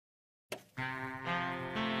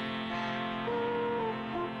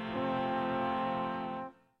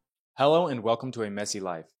Hello and welcome to A Messy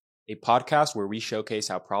Life, a podcast where we showcase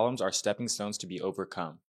how problems are stepping stones to be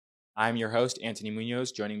overcome. I'm your host, Anthony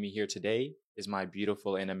Munoz. Joining me here today is my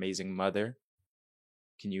beautiful and amazing mother.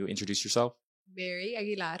 Can you introduce yourself? Mary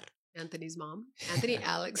Aguilar, Anthony's mom. Anthony,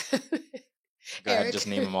 Alex. Go ahead, Eric. just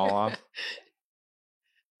name them all off.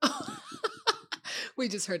 We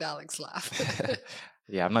just heard Alex laugh.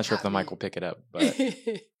 Yeah, I'm not sure if the Happy. mic will pick it up, but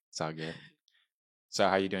it's all good. So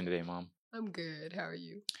how are you doing today, Mom? I'm good. How are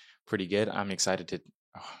you? Pretty good. I'm excited to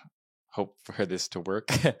hope for this to work.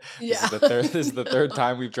 Yeah. This is the third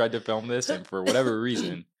time we've tried to film this, and for whatever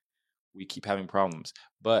reason, we keep having problems.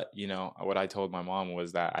 But you know what I told my mom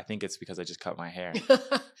was that I think it's because I just cut my hair.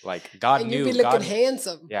 Like God and knew, you'd be looking God,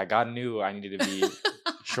 handsome. yeah, God knew I needed to be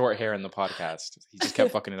short hair in the podcast. He just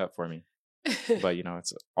kept fucking it up for me. But you know,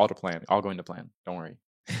 it's all to plan, all going to plan. Don't worry.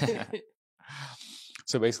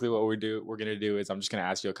 So basically what we're gonna do is I'm just gonna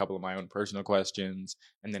ask you a couple of my own personal questions,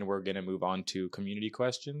 and then we're gonna move on to community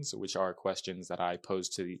questions, which are questions that I pose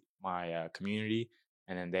to my community,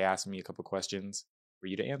 and then they ask me a couple questions for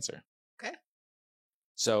you to answer. Okay.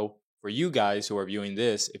 So for you guys who are viewing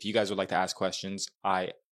this, if you guys would like to ask questions,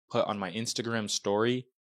 I put on my Instagram story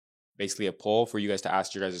basically a poll for you guys to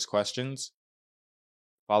ask your guys' questions.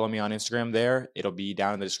 Follow me on Instagram there. It'll be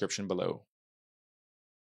down in the description below.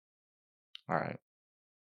 All right.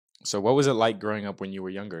 So what was it like growing up when you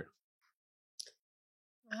were younger?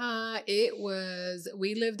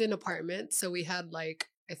 We lived in apartments. So we had I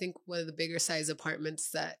think one of the bigger size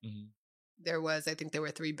apartments that there was. I think there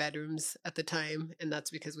were 3 bedrooms at the time. And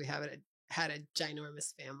that's because we had a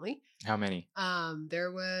ginormous family. How many?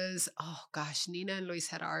 There was, Nina and Luis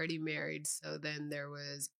had already married. So then there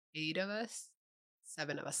was 8 of us,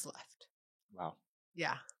 7 of us left. Wow.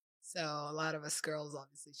 Yeah. So a lot of us girls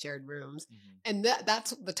obviously shared rooms. And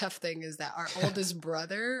that's the tough thing is that our oldest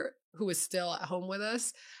brother, who is still at home with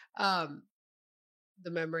us, the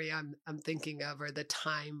memory I'm thinking of, or the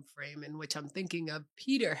time frame in which I'm thinking of,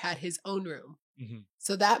 Peter had his own room.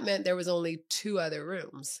 So that meant there was only 2 other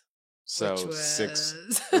rooms. So which was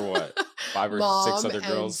 6 or what? 5 or Mom 6 other and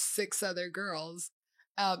girls? 6 other girls.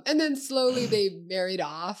 And then slowly they married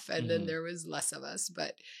off, and then there was less of us.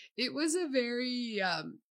 But it was a very,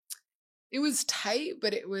 it was tight,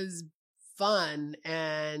 but it was fun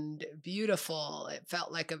and beautiful. It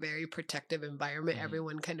felt like a very protective environment.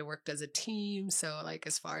 Everyone kind of worked as a team. So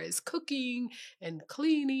as far as cooking and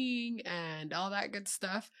cleaning and all that good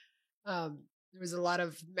stuff, there was a lot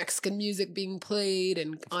of Mexican music being played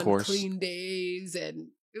and on clean days,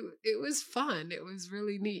 and it was fun. It was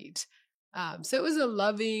really neat. So it was a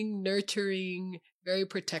loving, nurturing, very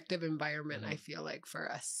protective environment, I feel like, for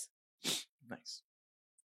us. Nice.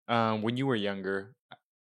 When you were younger,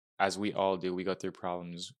 as we all do, we go through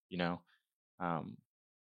problems, you know.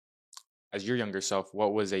 As your younger self,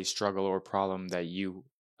 what was a struggle or problem that you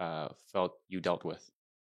felt you dealt with?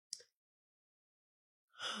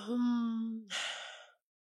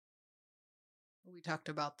 We talked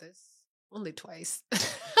about this only twice.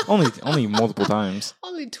 only multiple times.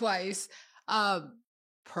 Only twice.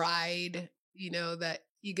 Pride, that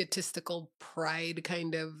egotistical pride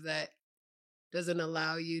kind of that doesn't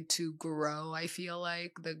allow you to grow. I feel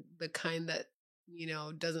like the kind that,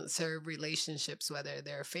 doesn't serve relationships, whether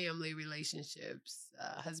they're family relationships,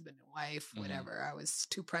 husband and wife, whatever. I was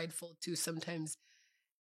too prideful to sometimes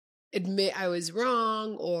admit I was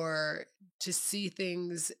wrong or to see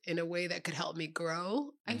things in a way that could help me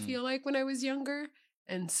grow. I feel like when I was younger.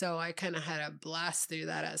 And so I kind of had a blast through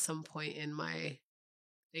that at some point in my,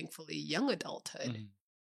 thankfully, young adulthood.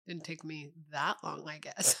 Didn't take me that long, I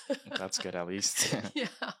guess. That's good, at least. Yeah.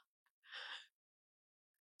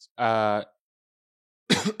 How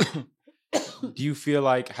do you feel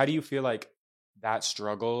like that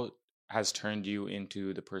struggle has turned you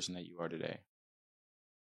into the person that you are today?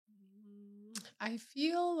 I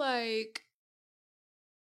feel like,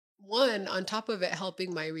 one, on top of it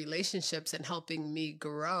helping my relationships and helping me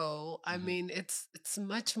grow, I mean, it's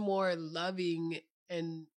much more loving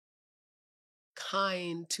and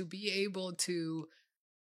kind to be able to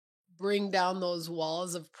bring down those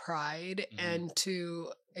walls of pride and to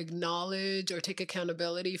acknowledge or take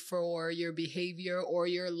accountability for your behavior or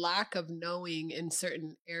your lack of knowing in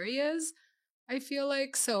certain areas, I feel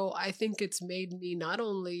like. So I think it's made me not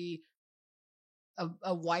only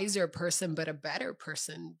a wiser person, but a better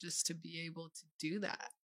person, just to be able to do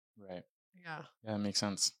that. Right. Yeah. Yeah, that makes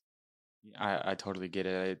sense. I totally get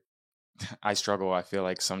it. I struggle, I feel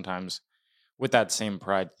like, sometimes with that same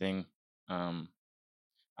pride thing. I'm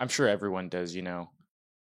sure everyone does,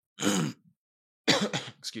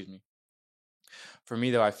 Excuse me. For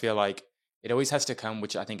me, though, I feel like it always has to come,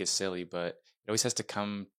 which I think is silly, but it always has to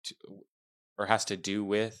come to, or has to do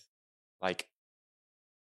with like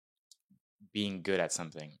being good at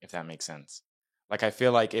something, if that makes sense. Like I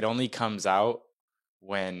feel like it only comes out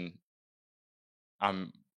when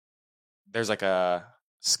I'm there's like a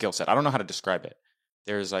skill set. I don't know how to describe it.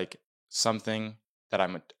 There's like something that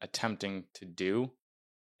I'm attempting to do,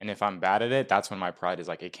 and if I'm bad at it, that's when my pride is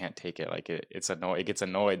like it can't take it. Like it gets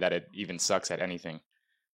annoyed that it even sucks at anything,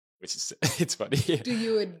 which is it's funny.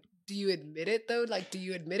 Do you admit it though? Like, do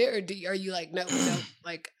you admit it, or are you like, no, no,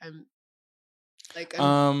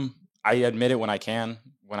 I'm I admit it when I can,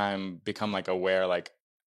 when I'm become like aware, like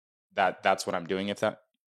that's what I'm doing. If that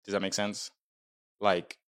does that make sense?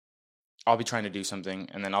 Like I'll be trying to do something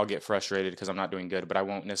and then I'll get frustrated because I'm not doing good, but I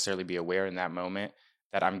won't necessarily be aware in that moment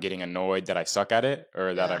that I'm getting annoyed that I suck at it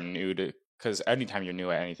or that yeah, I'm new to. Because anytime you're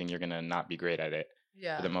new at anything, you're gonna not be great at it for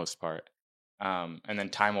yeah, the most part. And then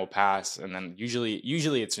time will pass, and then usually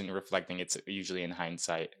it's in reflecting. It's usually in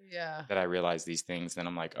hindsight yeah, that I realize these things. Then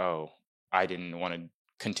I'm like, oh, I didn't want to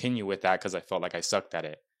continue with that because I felt like I sucked at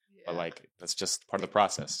it. But yeah. like that's just part of the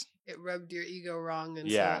process. It rubbed your ego wrong, and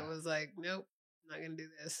so Yeah, it was like, nope, I'm not gonna do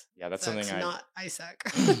this. yeah, that's something Sucks, not I suck.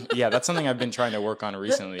 yeah, that's something I've been trying to work on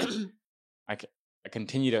recently. I, c- I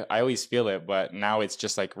continue to, I always feel it, but now it's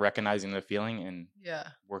just like recognizing the feeling and Yeah,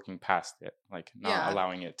 working past it, like not yeah,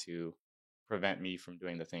 allowing it to prevent me from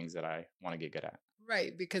doing the things that I want to get good at.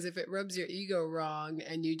 right. Because if it rubs your ego wrong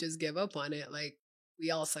and you just give up on it, like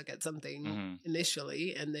we all suck at something Hmm.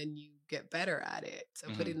 initially, and then you get better at it. So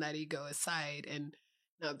Hmm. putting that ego aside and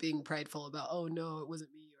not being prideful about, oh no, it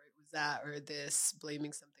wasn't me, or it was that, or this,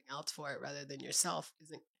 blaming something else for it rather than yourself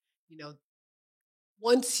isn't, you know,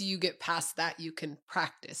 once you get past that, you can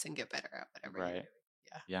practice and get better at whatever you're Right.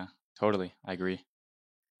 doing. Yeah, totally. I agree.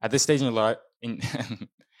 At this stage in life, in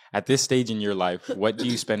at this stage in your life, what do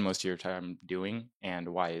you Yeah. spend most of your time doing, and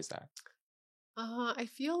why is that? I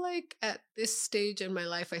feel like at this stage in my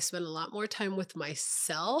life, I spend a lot more time with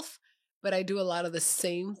myself, but I do a lot of the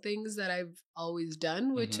same things that I've always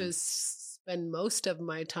done, which Hmm. is spend most of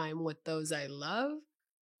my time with those I love.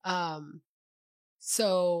 Um,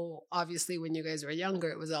 so obviously, when you guys were younger,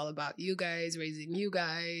 it was all about you guys, raising you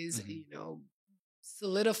guys, Hmm.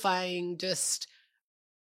 solidifying just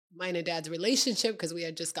mine and dad's relationship because we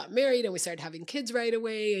had just got married and we started having kids right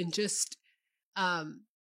away, and just um,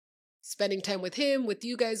 spending time with him, with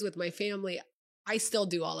you guys, with my family. I still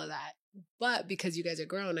do all of that. But because you guys are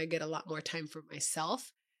grown, I get a lot more time for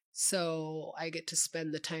myself. So I get to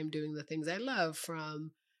spend the time doing the things I love,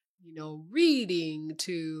 from, reading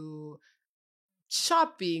to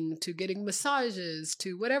shopping to getting massages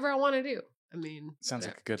to whatever I want to do. I mean, Sounds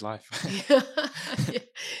like whatever. a good life. Yeah,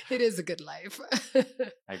 it is a good life.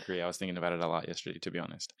 I agree. I was thinking about it a lot yesterday, to be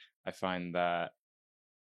honest. I find that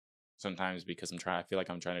sometimes because I feel like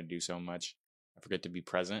I'm trying to do so much, I forget to be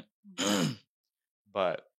present.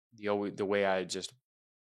 But the way I just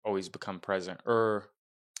always become present, or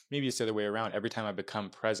maybe it's the other way around. Every time I become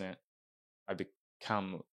present, I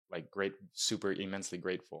become like super immensely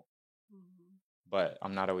grateful. Mhm. But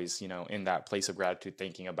I'm not always, in that place of gratitude,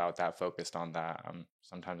 thinking about that, focused on that.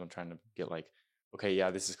 Sometimes I'm trying to get like, okay,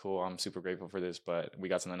 yeah, this is cool. I'm super grateful for this, but we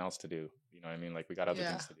got something else to do. You know what I mean? Like we got other Yeah.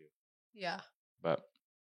 things to do. Yeah. But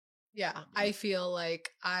Yeah, yeah. I feel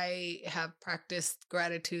like I have practiced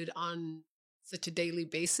gratitude on such a daily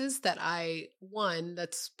basis that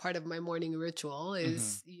that's part of my morning ritual Hmm.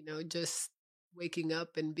 is, just waking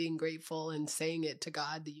up and being grateful and saying it to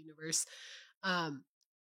God, the universe. Um,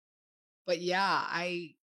 but yeah,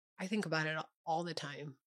 I think about it all the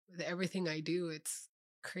time. With everything I do, it's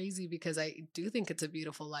crazy because I do think it's a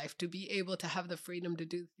beautiful life to be able to have the freedom to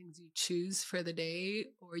do things you choose for the day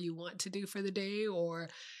or you want to do for the day, or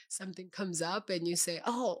something comes up and you say,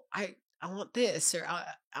 "Oh, I want this," or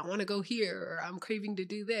I want to go here, or I'm craving to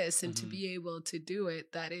do this, and to Hmm. be able to do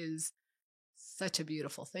it, that is such a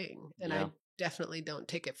beautiful thing. And Yeah. I definitely don't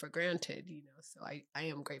take it for granted, so I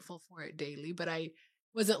am grateful for it daily, but I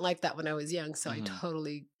wasn't like that when I was young, so I Hmm.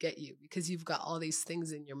 totally get you because you've got all these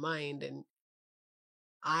things in your mind, and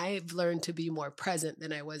I've learned to be more present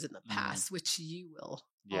than I was in the Hmm. past, which you will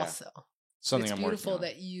Yeah. also. And Something it's I'm working beautiful on.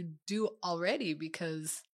 that you do already,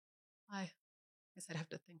 because I guess I'd have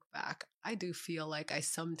to think back. I do feel like I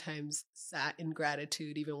sometimes sat in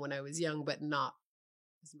gratitude even when I was young, but not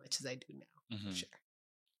as much as I do now, for Hmm. sure.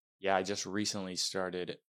 Yeah, I just recently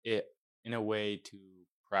started it in a way to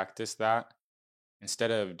practice that.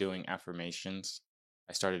 Instead of doing affirmations,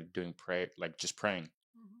 I started doing like just praying.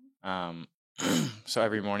 Mhm. Um, so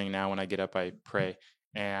every morning now when I get up, I pray,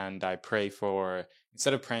 and I pray for,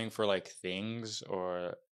 instead of praying for like things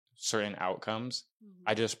or certain outcomes,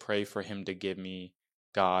 I Mhm. just pray for him to give me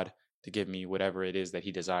God to give me whatever it is that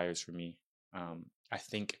he desires for me. I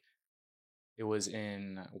think it was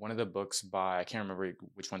in one of the books by, I can't remember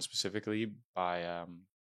which one specifically, by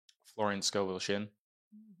Florence Scovel Shinn.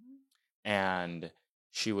 And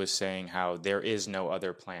she was saying how there is no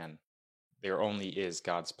other plan. There only is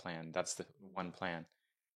God's plan. That's the one plan.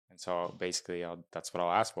 And so basically, that's what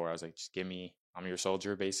I'll ask for. I was like, just give me, I'm your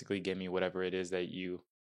soldier, basically. Give me whatever it is that you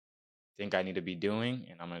think I need to be doing.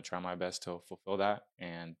 And I'm going to try my best to fulfill that.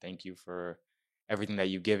 And thank you for everything that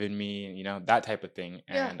you've given me, that type of thing.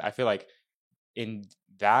 Yeah. And I feel like in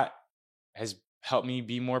that has helped me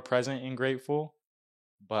be more present and grateful.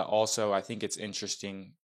 But also, I think it's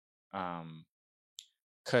interesting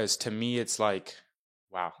because to me, it's like,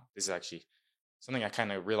 wow, this is actually something I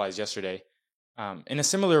kind of realized yesterday. In a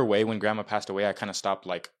similar way, when grandma passed away, I kind of stopped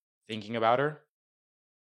like thinking about her.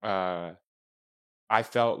 I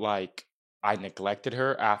felt like I neglected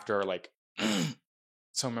her after like,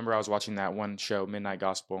 so remember I was watching that one show, Midnight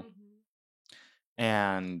Gospel,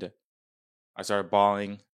 and I started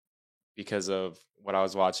bawling because of what I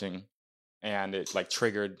was watching, and it like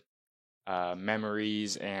triggered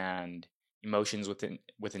memories and emotions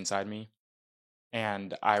inside me,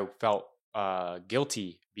 and I felt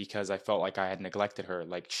guilty because I felt like I had neglected her,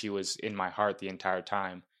 like she was in my heart the entire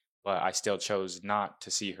time, but I still chose not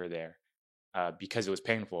to see her there because it was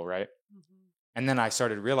painful, right? And then I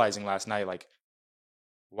started realizing last night, like,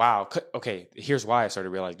 wow, okay, here's why I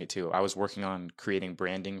started realizing it too. I was working on creating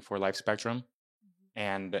branding for Life Spectrum,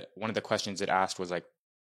 and one of the questions it asked was like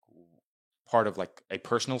part of like a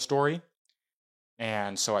personal story.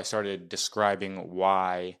 And so I started describing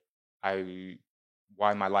why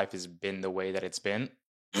my life has been the way that it's been.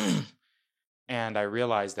 And I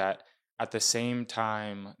realized that at the same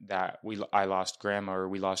time that we lost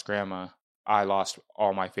grandma, I lost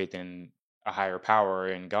all my faith in a higher power,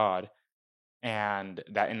 in God. And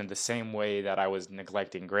that in the same way that I was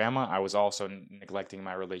neglecting grandma, I was also neglecting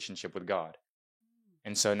my relationship with God.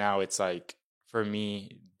 And so now it's like, for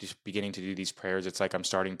me, just beginning to do these prayers, it's like I'm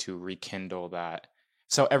starting to rekindle that.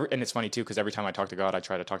 So and it's funny too, because every time I talk to God, I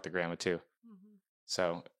try to talk to grandma too.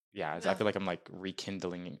 So yeah, I feel like I'm like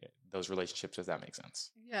rekindling those relationships, if that makes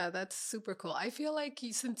sense. Yeah, that's super cool. I feel like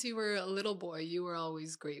since you were a little boy, you were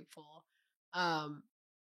always grateful.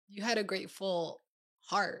 You had a grateful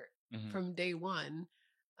heart from day one.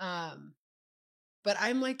 But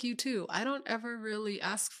I'm like you too. I don't ever really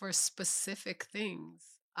ask for specific things.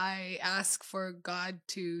 I ask for God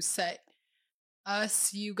to set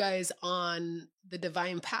you guys on the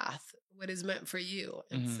divine path, what is meant for you.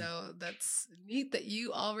 And so that's neat that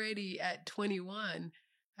you already at 21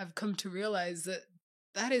 have come to realize that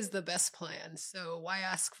that is the best plan. So why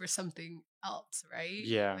ask for something else, right?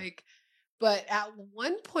 Yeah. But at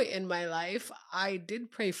one point in my life, I did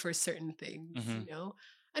pray for certain things,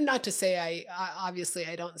 and not to say I obviously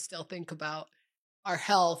I don't still think about our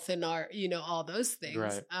health and our, all those things.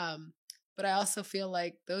 Right. But I also feel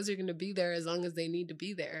like those are going to be there as long as they need to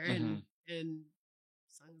be there, and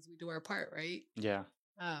as long as we do our part, right? Yeah.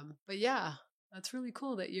 But yeah, that's really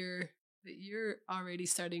cool that you're already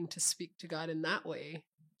starting to speak to God in that way.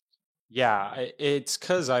 Yeah, it's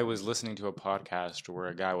because I was listening to a podcast where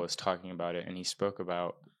a guy was talking about it, and he spoke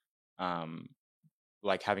about,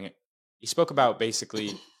 like he spoke about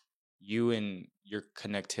basically you and your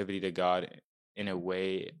connectivity to God in a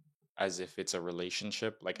way as if it's a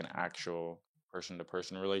relationship, like an actual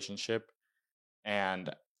person-to-person relationship. And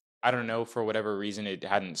I don't know, for whatever reason, it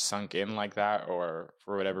hadn't sunk in like that, or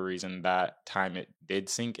for whatever reason, that time it did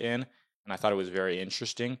sink in. And I thought it was very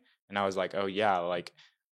interesting. And I was like, oh, yeah, like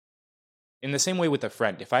in the same way with a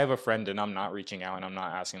friend, if I have a friend and I'm not reaching out and I'm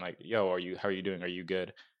not asking, like, yo, how are you doing? Are you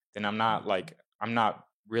good? Then I'm not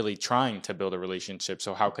really trying to build a relationship.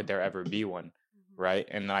 So how could there ever be one? Right.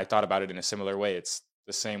 And I thought about it in a similar way. It's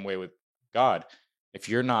the same way with God. If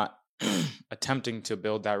you're not attempting to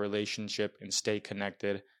build that relationship and stay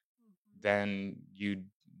connected, then you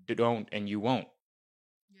don't and you won't.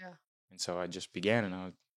 Yeah. And so I just began,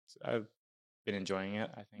 and I've been enjoying it,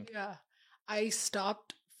 I think. Yeah. I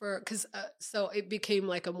stopped because so it became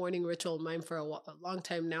like a morning ritual of mine for a long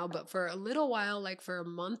time now, but for a little while, like for a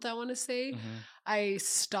month, I want to say, I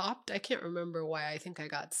stopped. I can't remember why. I think I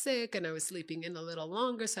got sick and I was sleeping in a little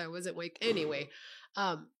longer, so I wasn't awake anyway.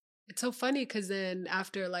 It's so funny because then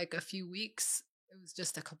after like a few weeks, it was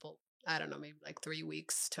just a couple, I don't know, maybe like 3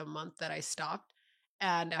 weeks to a month that I stopped.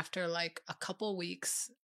 And after like a couple weeks,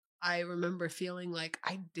 I remember feeling like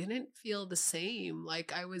I didn't feel the same,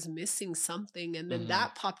 like I was missing something. And then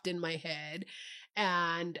that popped in my head.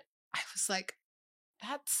 And I was like,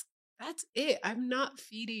 that's it. I'm not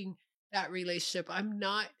feeding that relationship. I'm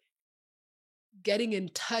not getting in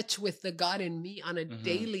touch with the God in me on a Mm-hmm.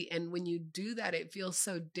 daily. And when you do that, it feels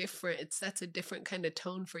so different. It sets a different kind of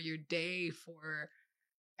tone for your day, for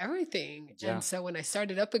everything. Yeah. And so when I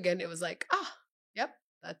started up again, it was like, yep,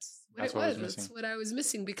 that's what That's it what was was. That's missing. what I was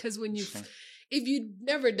missing. Because when Interesting. if you've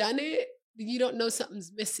never done it, you don't know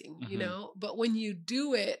something's missing, you Mhm. know? But when you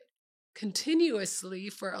do it continuously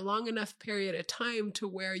for a long enough period of time to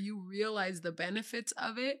where you realize the benefits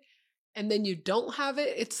of it, and then you don't have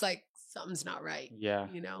it, it's like something's not right. Yeah.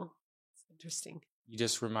 You know? It's interesting. You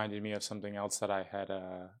just reminded me of something else that I had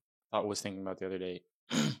thought was thinking about the other day.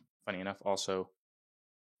 Funny enough, also,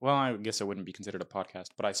 well, I guess it wouldn't be considered a podcast,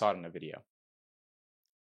 but I saw it in a video.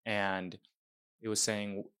 And it was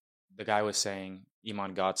saying, the guy was saying,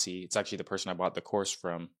 Iman Gotzi, it's actually the person I bought the course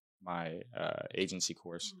from, my agency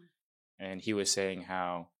course. And he was saying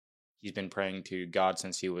how he's been praying to God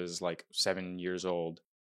since he was like 7 years old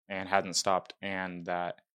and hadn't stopped. And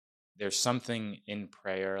that there's something in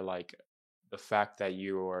prayer, like the fact that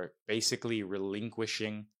you are basically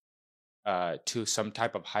relinquishing to some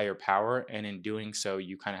type of higher power. And in doing so,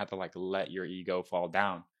 you kind of have to like let your ego fall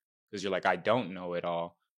down, because you're like, I don't know it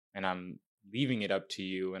all. And I'm leaving it up to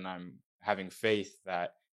you. And I'm having faith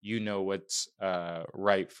that you know what's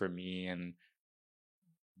right for me, and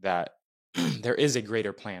that there is a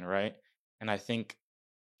greater plan, right? And I think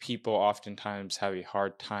people oftentimes have a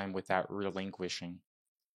hard time with that relinquishing.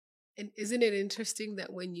 And isn't it interesting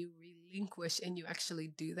that when you relinquish and you actually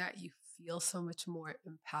do that, you feel so much more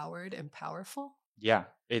empowered and powerful? Yeah, So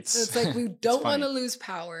it's like we don't want funny. to lose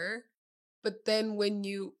power, but then when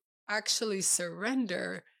you actually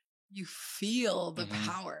surrender, you feel the Mhm.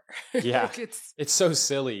 power. Yeah, Like it's so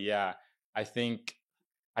silly. Yeah, I think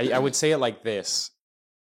I would say it like this: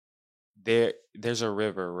 there's a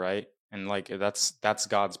river, right? And like that's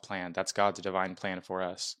God's plan. That's God's divine plan for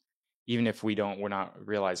us. Even if we're not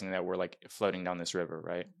realizing that we're like floating down this river,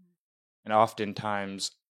 right? And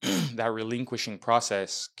oftentimes that relinquishing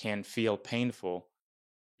process can feel painful,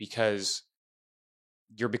 because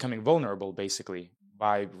you're becoming vulnerable. Basically,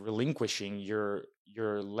 by relinquishing, you're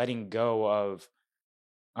letting go of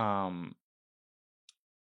um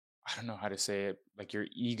I don't know how to say it, like your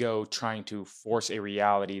ego trying to force a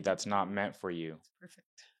reality that's not meant for you. It's perfect.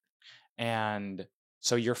 And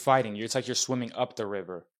so you're fighting. It's like you're swimming up the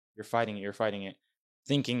river. You're fighting it,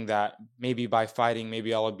 thinking that maybe by fighting,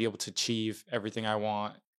 maybe I'll be able to achieve everything I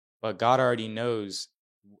want. But God already knows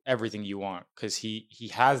everything you want, because he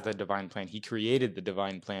has the divine plan. He created the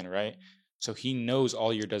divine plan, right? So he knows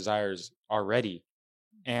all your desires already.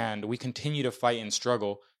 And we continue to fight and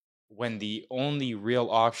struggle when the only real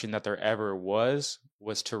option that there ever was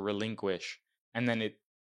to relinquish. And then it,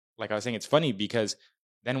 like I was saying, it's funny because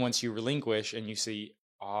then once you relinquish and you see,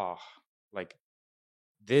 like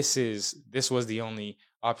this was the only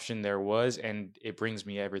option there was, and it brings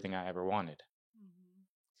me everything I ever wanted.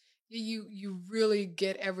 You really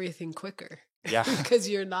get everything quicker. Yeah. Because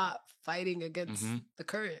you're not fighting against Mhm. the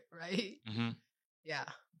current, right? Mhm. Yeah.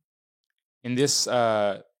 In this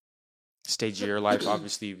stage of your life,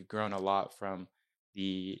 obviously you've grown a lot from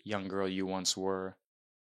the young girl you once were,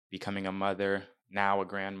 becoming a mother, now a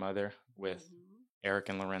grandmother with Eric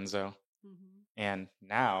and Lorenzo. And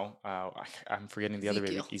now I'm forgetting the other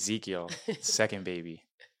baby, Ezekiel, second baby.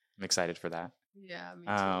 I'm excited for that. Yeah, me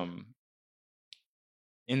too.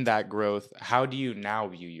 In that growth, how do you now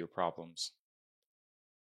view your problems?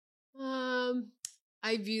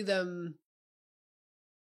 I view them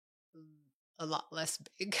a lot less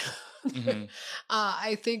big. Mhm.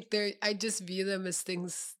 I think I just view them as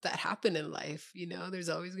things that happen in life. You know, there's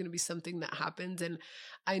always going to be something that happens, and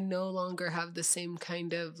I no longer have the same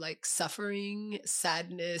kind of like suffering,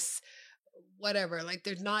 sadness, whatever. Like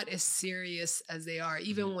they're not as serious as they are.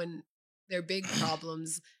 Even when they're big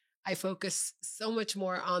problems, I focus so much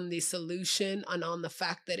more on the solution and on the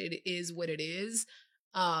fact that it is what it is,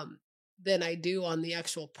 than I do on the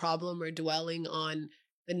actual problem or dwelling on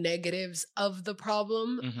the negatives of the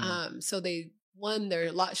problem. So they're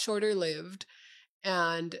a lot shorter lived,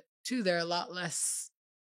 and two, they're a lot less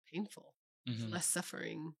painful. There's less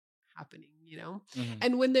suffering happening, you know?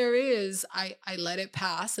 And when there is, I let it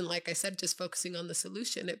pass. And like I said, just focusing on the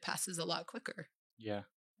solution, it passes a lot quicker. Yeah.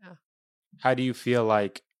 Yeah. How do you feel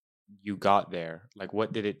like you got there? Like,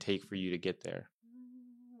 what did it take for you to get there?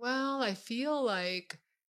 Well, I feel like,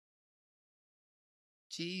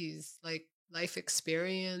 like life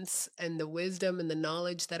experience and the wisdom and the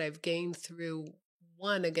knowledge that I've gained through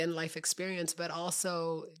life experience, but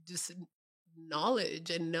also just knowledge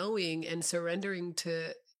and knowing and surrendering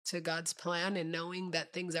to God's plan, and knowing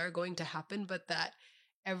that things are going to happen, but that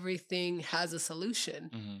everything has a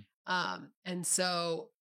solution. And so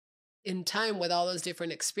in time, with all those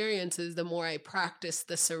different experiences, the more I practiced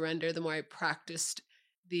the surrender, the more I practiced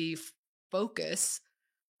the focus,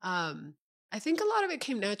 I think a lot of it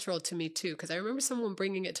came natural to me too, because I remember someone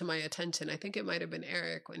bringing it to my attention. I think it might have been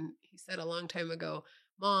Eric, when he said a long time ago,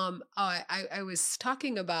 Mom, I was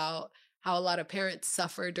talking about how a lot of parents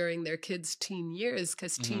suffer during their kids' teen years,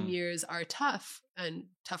 because teen years are tough, and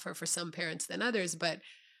tougher for some parents than others. But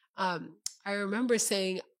I remember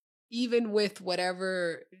saying, even with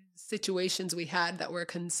whatever situations we had that were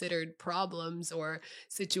considered problems or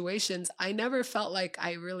situations, I never felt like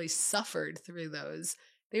I really suffered through those.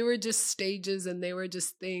 They were just stages, and they were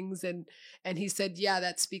just things. And he said, yeah,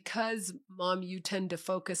 that's because, Mom, you tend to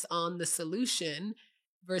focus on the solution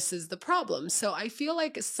versus the problem. So I feel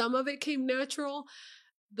like some of it came natural.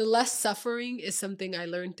 The less suffering is something I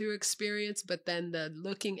learned through experience, but then the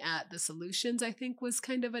looking at the solutions, I think, was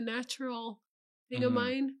kind of a natural thing of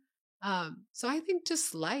mine. So I think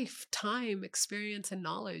just life, time, experience, and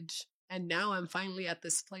knowledge. And now I'm finally at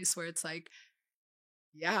this place where it's like,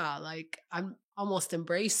 yeah, like I'm almost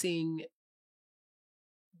embracing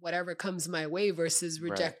whatever comes my way versus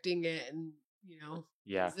Right. rejecting it and,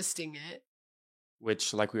 Yeah. resisting it.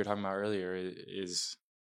 Which, like we were talking about earlier, is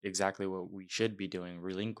exactly what we should be doing,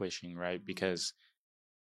 relinquishing, right? Because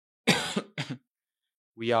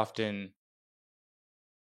we often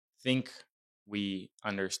think we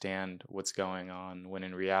understand what's going on, when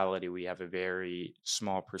in reality we have a very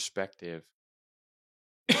small perspective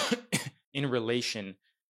in relation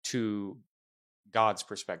to God's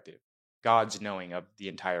perspective, God's knowing of the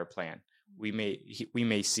entire plan. We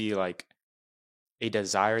may see like a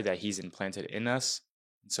desire that he's implanted in us,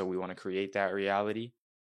 and so we want to create that reality,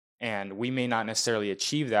 and we may not necessarily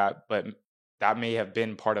achieve that, but that may have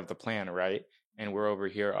been part of the plan, right? And we're over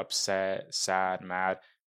here upset, sad, mad,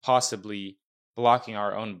 possibly blocking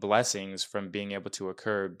our own blessings from being able to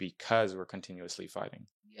occur because we're continuously fighting.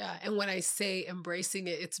 Yeah. And when I say embracing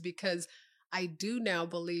it, it's because I do now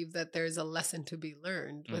believe that there's a lesson to be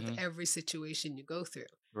learned with every situation you go through.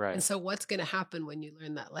 Right. And so what's going to happen when you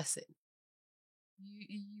learn that lesson?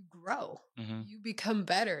 You grow, you become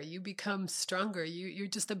better, you become stronger, you're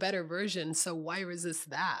just a better version. So why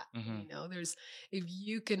resist that? There's, if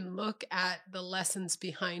you can look at the lessons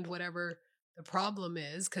behind whatever the problem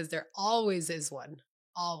is, because there always is one,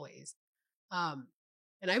 always.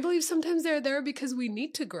 And I believe sometimes they're there because we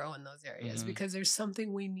need to grow in those areas, because there's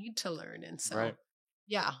something we need to learn. And so,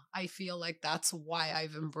 yeah, I feel like that's why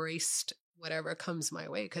I've embraced whatever comes my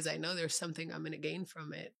way, because I know there's something I'm going to gain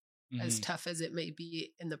from it, as tough as it may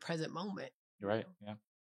be in the present moment. Right. Yeah.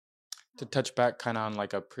 To touch back kind of on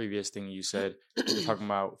like a previous thing you said, you're talking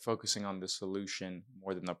about focusing on the solution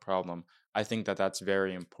more than the problem. I think that that's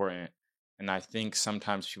very important. And I think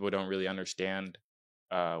sometimes people don't really understand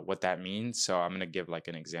what that means. So I'm going to give like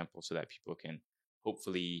an example so that people can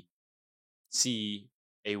hopefully see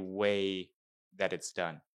a way that it's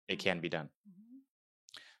done. It can be done.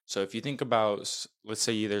 So if you think about, let's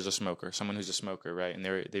say there's a smoker, someone who's a smoker, right? And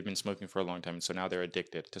they've been smoking for a long time. So now they're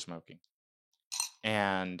addicted to smoking.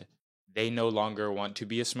 And they no longer want to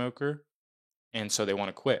be a smoker. And so they want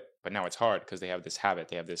to quit. But now it's hard because they have this habit.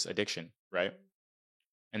 They have this addiction, right?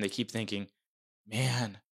 And they keep thinking,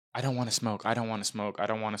 man, I don't want to smoke. I don't want to smoke. I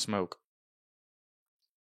don't want to smoke.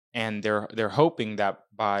 And they're hoping that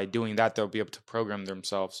by doing that, they'll be able to program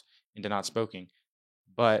themselves into not smoking.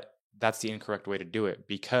 But that's the incorrect way to do it,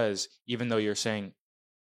 because even though you're saying,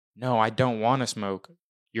 no, I don't want to smoke,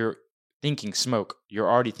 you're thinking smoke. You're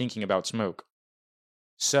already thinking about smoke.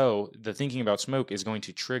 So the thinking about smoke is going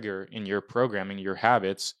to trigger in your programming, your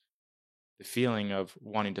habits, the feeling of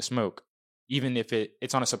wanting to smoke, even if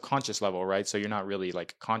it's on a subconscious level, right? So you're not really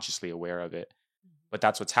like consciously aware of it, but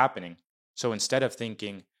that's what's happening. So instead of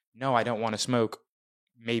thinking, no, I don't want to smoke,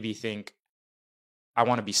 maybe think, I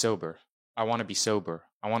want to be sober. I want to be sober.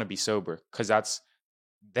 I want to be sober. Because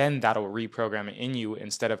that'll reprogram it in you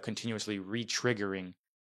instead of continuously re-triggering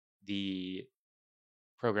the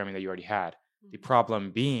programming that you already had. The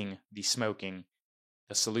problem being the smoking,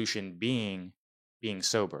 the solution being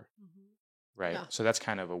sober. Right? Yeah. So that's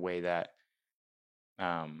kind of a way that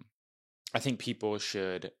I think people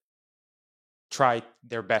should try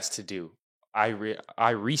their best to do.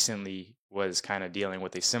 I recently was kind of dealing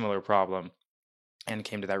with a similar problem and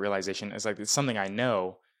came to that realization. It's like, it's something I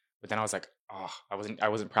know, but then I was like, oh, I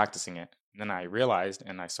wasn't practicing it. And then I realized,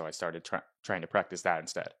 and I started trying to practice that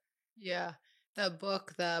instead. Yeah. The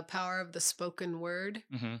book, The Power of the Spoken Word,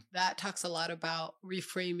 that talks a lot about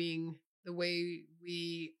reframing the way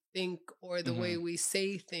we think or the way we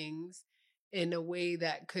say things in a way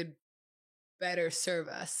that could better serve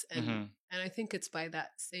us. And I think it's by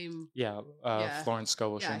that same. Yeah, Yeah. Florence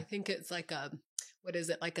Scovel. Yeah, I think it's like what is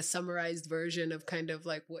it? Like a summarized version of kind of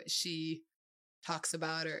like what she talks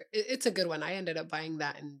about, or it's a good one. I ended up buying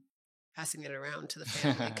that and passing it around to the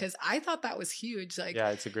family because I thought that was huge. Like,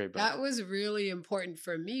 Yeah, it's a great book. that was really important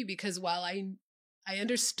for me because while I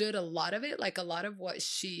understood a lot of it, like a lot of what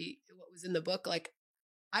was in the book, like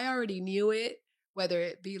I already knew it, whether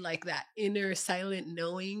it be like that inner silent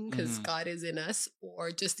knowing because God is in us,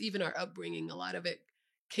 or just even our upbringing. A lot of it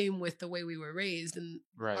came with the way we were raised and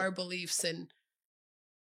our beliefs and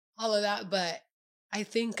all of that. But I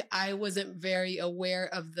think I wasn't very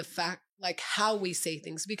aware of the fact, like how we say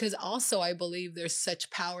things, because also I believe there's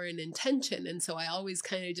such power in intention. And so I always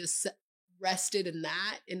kind of just rested in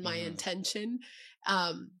that, in my intention.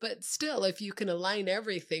 But still, if you can align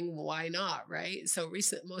everything, why not? Right. So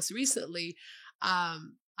most recently,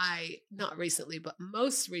 I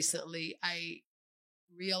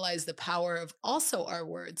realized the power of also our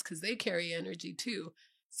words because they carry energy too.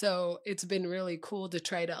 So it's been really cool to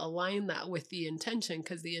try to align that with the intention,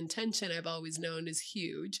 because the intention I've always known is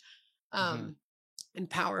huge and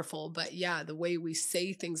powerful. But yeah, the way we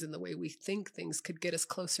say things and the way we think things could get us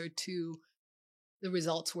closer to the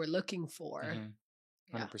results we're looking for.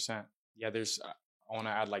 100%. Yeah, I want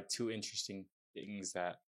to add like two interesting things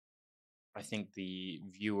that I think the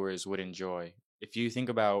viewers would enjoy. If you think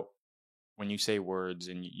about when you say words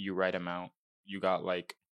and you write them out, you got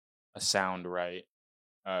like a sound, right?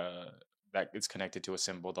 That is connected to a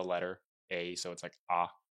symbol, the letter A, so it's like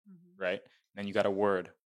ah, right? Then you got a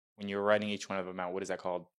word. When you're writing each one of them out, what is that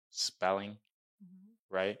called? Spelling,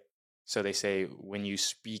 right? So they say when you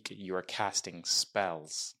speak, you are casting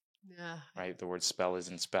spells. Yeah. Right? The word spell is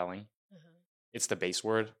in spelling. It's the base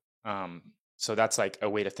word. So that's like a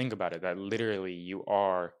way to think about it, that literally you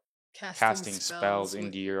are casting spells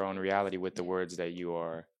into your own reality with the words that you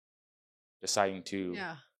are deciding to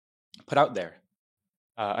put out there.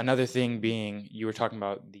 Another thing being, you were talking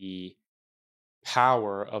about the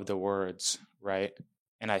power of the words, right?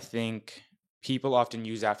 And I think people often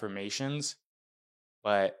use affirmations,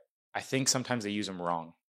 but I think sometimes they use them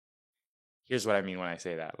wrong. Here's what I mean when I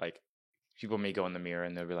say that. Like, people may go in the mirror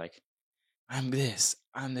and they'll be like, I'm this,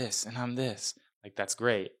 and I'm this. Like, that's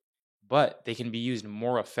great. But they can be used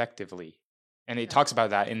more effectively. And it talks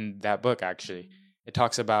about that in that book, actually. It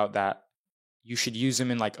talks about that you should use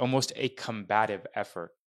them in like almost a combative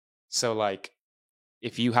effort. So like,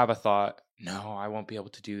 if you have a thought, no, I won't be able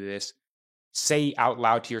to do this, say out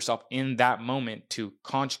loud to yourself in that moment to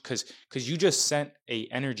because you just sent a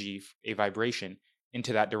energy, a vibration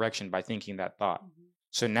into that direction by thinking that thought.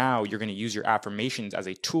 So now you're going to use your affirmations as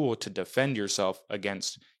a tool to defend yourself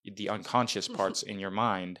against the unconscious parts in your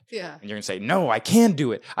mind. Yeah. And you're going to say, no, I can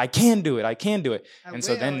do it. I can do it. I can do it.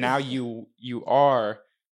 So then now you are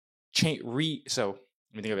so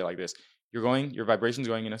let me think of it like this. Your vibration's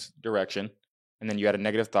going in a direction, and then you had a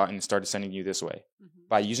negative thought and it started sending you this way.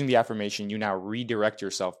 By using the affirmation, you now redirect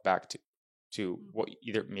yourself back to what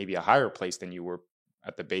either maybe a higher place than you were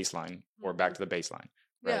at the baseline, or back to the baseline.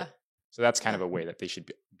 Right? Yeah. So that's kind of a way that they should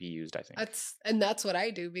be used, I think. That's what I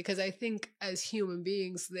do, because I think as human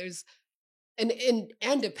beings, there's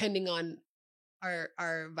and depending on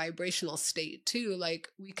our vibrational state too, like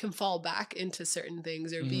we can fall back into certain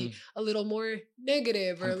things or be a little more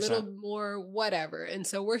negative or 100%. A little more whatever. And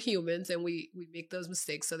so we're humans and we make those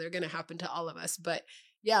mistakes. So they're going to happen to all of us. But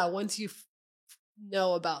yeah, once you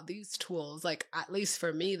know about these tools, like at least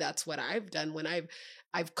for me, that's what I've done when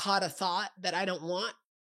I've caught a thought that I don't want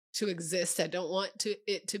to exist. I don't want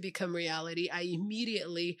it to become reality. I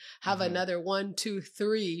immediately have another 1, 2,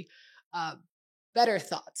 3, better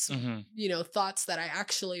thoughts, thoughts that I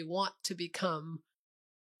actually want to become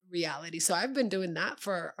reality. So I've been doing that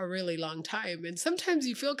for a really long time. And sometimes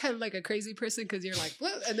you feel kind of like a crazy person because you're like,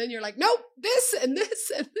 what? And then you're like, nope, this and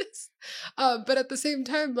this and this. But at the same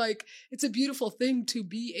time, like, it's a beautiful thing to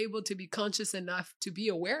be able to be conscious enough to be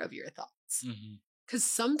aware of your thoughts. Because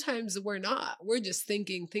sometimes we're not. We're just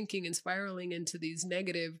thinking and spiraling into these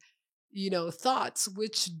negative thoughts,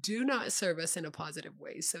 which do not serve us in a positive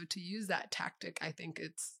way. So to use that tactic, I think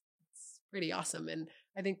it's pretty awesome. And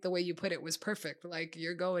I think the way you put it was perfect. Like,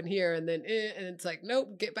 you're going here and then, and it's like,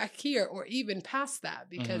 nope, get back here, or even past that,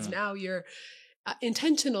 because now you're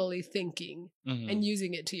intentionally thinking and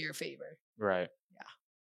using it to your favor. Right.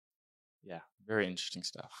 Yeah. Very interesting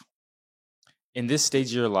stuff. In this stage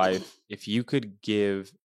of your life, if you could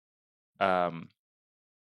give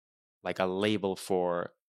like a label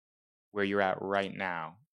for where you're at right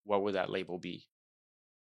now, what would that label be?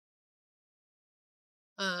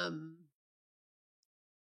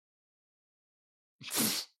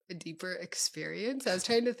 A deeper experience. I was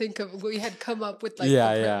trying to think of, we had come up with like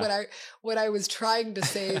what I was trying to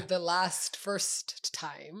say the first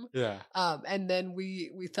time. Yeah. And then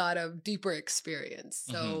we thought of deeper experience.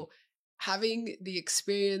 So having the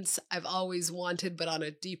experience I've always wanted, but on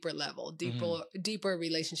a deeper level, deeper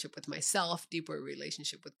relationship with myself, deeper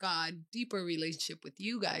relationship with God, deeper relationship with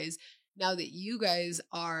you guys. Now that you guys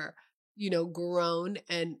are, grown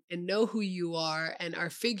and know who you are and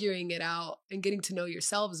are figuring it out and getting to know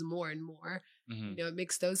yourselves more and more, it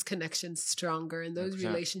makes those connections stronger and those 100%.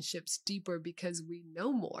 relationships deeper because we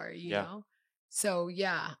know more, know? So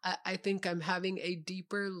yeah, I think I'm having a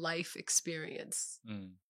deeper life experience.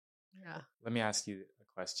 Yeah. Let me ask you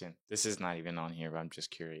a question. This is not even on here, but I'm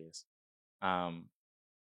just curious. Do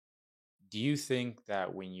you think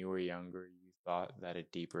that when you were younger, you thought that a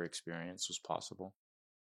deeper experience was possible?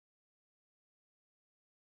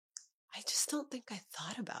 I just don't think I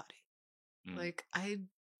thought about it. Like I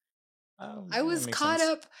that was makes caught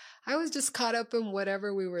sense. up. I was just caught up in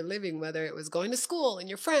whatever we were living, whether it was going to school and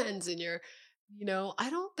your friends and your, I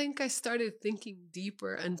don't think I started thinking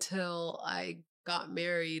deeper until I got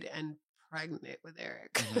married and pregnant with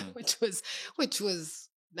Eric, which was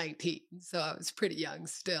 19. So I was pretty young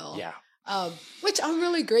still. Yeah. Which I'm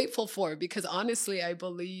really grateful for because honestly, I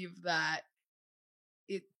believe that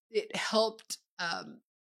it helped.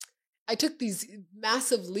 I took these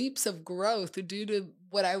massive leaps of growth due to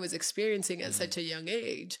what I was experiencing at such a young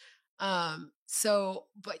age.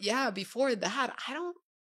 But yeah, before that,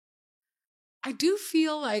 I do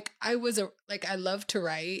feel like I love to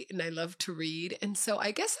write and I love to read. And so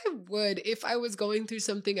I guess I would, if I was going through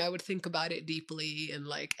something, I would think about it deeply and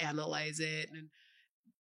like analyze it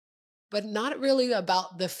but not really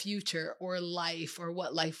about the future or life or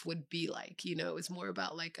what life would be like. It was more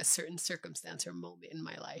about like a certain circumstance or moment in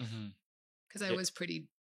my life because I was pretty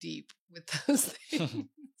deep with those things.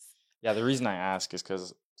 Yeah, the reason I ask is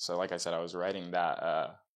because, so like I said, I was writing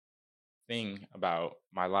that thing about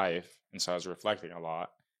my life, and so I was reflecting a lot,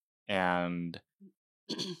 and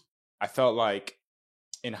I felt like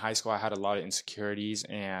in high school I had a lot of insecurities,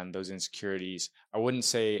 and those insecurities, I wouldn't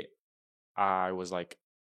say I was like,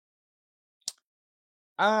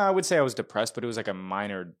 I would say I was depressed, but it was like a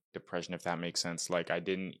minor depression, if that makes sense. Like I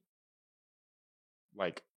didn't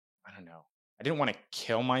I don't know. I didn't want to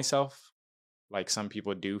kill myself like some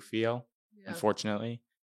people do feel, unfortunately.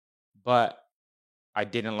 But I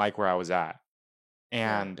didn't like where I was at.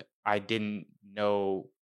 And I didn't know,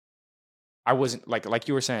 I wasn't like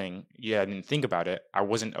you were saying, I didn't think about it. I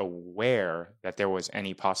wasn't aware that there was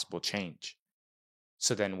any possible change.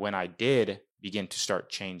 So then when I did begin to start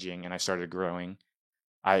changing and I started growing,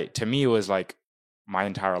 to me it was like my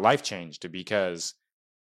entire life changed because,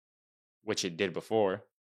 which it did before,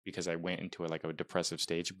 because I went into a depressive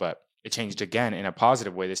stage, but it changed again in a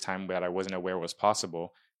positive way this time that I wasn't aware was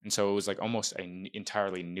possible. And so it was like almost an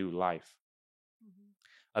entirely new life.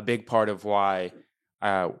 A big part of why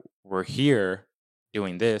we're here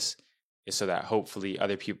doing this is so that hopefully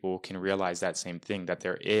other people can realize that same thing, that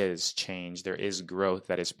there is change, there is growth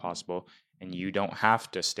that is possible, and you don't have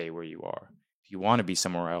to stay where you are. If you want to be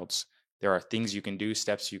somewhere else, there are things you can do,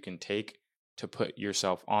 steps you can take to put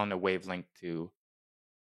yourself on a wavelength to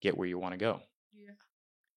get where you want to go. Yeah.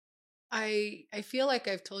 I feel like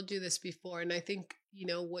I've told you this before, and I think,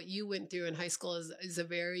 what you went through in high school is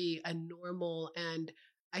a normal, and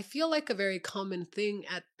I feel like a very common thing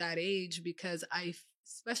at that age because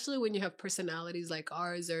especially when you have personalities like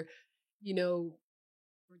ours or, or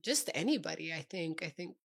just anybody, I think,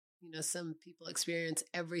 some people experience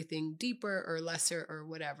everything deeper or lesser or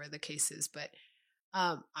whatever the case is, but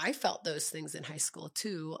I felt those things in high school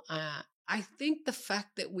too. I think the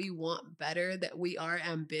fact that we want better, that we are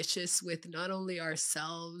ambitious with not only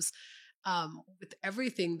ourselves, with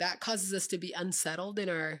everything, that causes us to be unsettled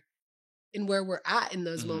in where we're at in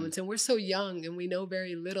those moments. And we're so young and we know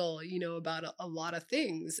very little, about a lot of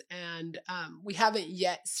things. And we haven't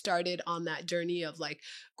yet started on that journey of like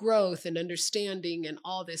growth and understanding and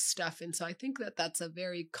all this stuff. And so I think that that's a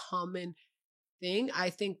very common thing. I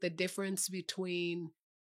think the difference between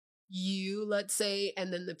you, let's say,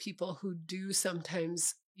 and then the people who do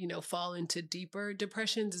sometimes, fall into deeper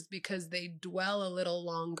depressions is because they dwell a little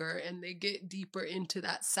longer and they get deeper into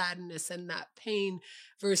that sadness and that pain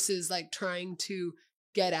versus like trying to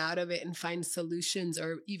get out of it and find solutions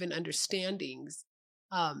or even understandings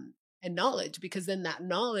and knowledge, because then that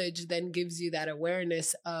knowledge then gives you that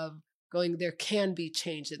awareness of going, there can be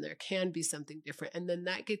change and there can be something different. And then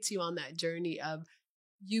that gets you on that journey of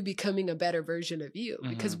you becoming a better version of you.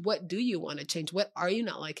 Because Mm-hmm. what do you want to change? What are you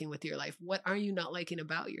not liking with your life? What are you not liking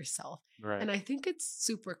about yourself? Right. And I think it's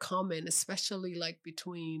super common, especially like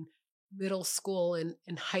between middle school and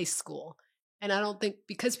high school. And I don't think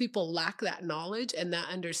because people lack that knowledge and that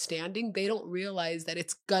understanding, they don't realize that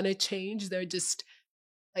it's gonna change. They're just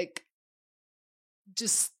like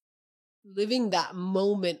just living that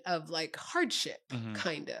moment of like hardship, Mm-hmm.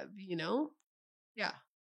 kind of, you know? Yeah.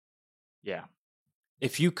 Yeah.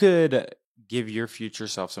 If you could give your future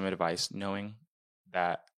self some advice, knowing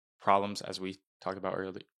that problems, as we talked about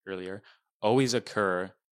earlier, always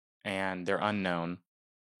occur and they're unknown,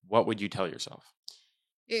 what would you tell yourself?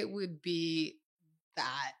 It would be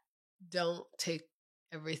that don't take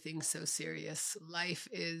everything so serious. Life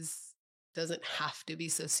is doesn't have to be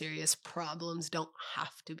so serious. Problems don't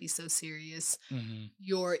have to be so serious. Mm-hmm.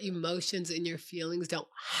 Your emotions and your feelings don't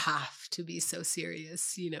have to be so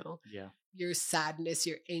serious, you know. Yeah. Your sadness,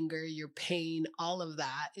 your anger, your pain, all of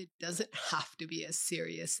that, it doesn't have to be as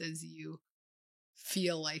serious as you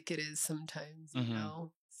feel like it is sometimes, you Mm-hmm.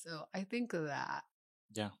 know. So I think of that.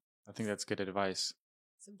 Yeah. I think that's good advice.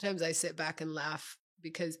 Sometimes I sit back and laugh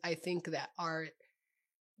because I think that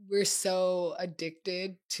we're so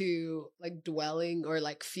addicted to like dwelling or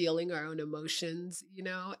like feeling our own emotions, you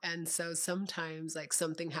know? And so sometimes like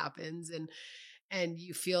something happens and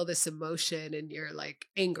you feel this emotion and you're like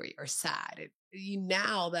angry or sad.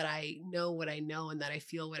 Now that I know what I know and that I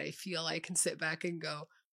feel what I feel, I can sit back and go,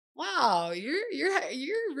 "Wow, you're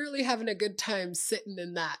really having a good time sitting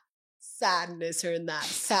in that sadness or in that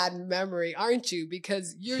sad memory, aren't you?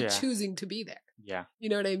 Because you're Yeah. choosing to be there." Yeah. You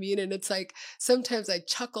know what I mean? And it's like sometimes I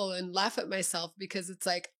chuckle and laugh at myself because it's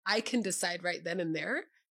like I can decide right then and there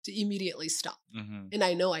to immediately stop. Mm-hmm. And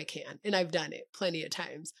I know I can. And I've done it plenty of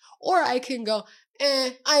times. Or I can go,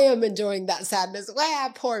 I am enjoying that sadness.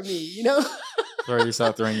 Wow, poor me, you know? Throwing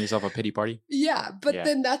yourself a pity party. Yeah. But Yeah.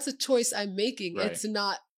 then that's a choice I'm making. Right. It's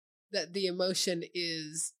not that the emotion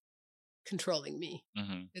is controlling me.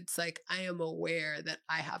 Mm-hmm. It's like I am aware that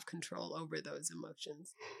I have control over those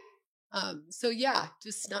emotions. So yeah,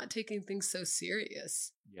 just not taking things so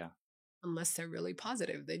serious. Yeah. Unless they're really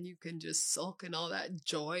positive, then you can just sulk in all that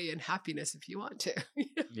joy and happiness if you want to. You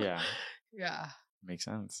know? Yeah. Yeah. Makes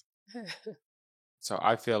sense. So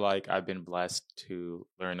I feel like I've been blessed to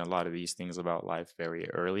learn a lot of these things about life very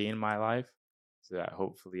early in my life, so that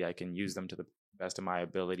hopefully I can use them to the best of my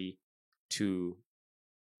ability to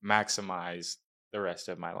maximize the rest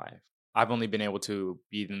of my life. I've only been able to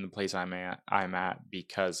be in the place I'm at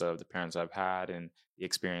because of the parents I've had and the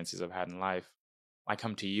experiences I've had in life. I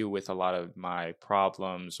come to you with a lot of my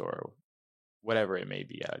problems or whatever it may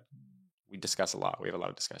be. We discuss a lot. We have a lot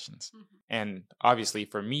of discussions. Mhm. And obviously,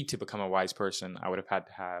 for me to become a wise person, I would have had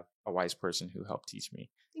to have a wise person who helped teach me.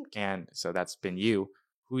 Thank you. And so that's been you.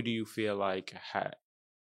 Who do you feel like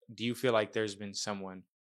do you feel like there's been someone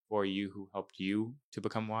for you who helped you to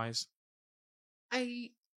become wise?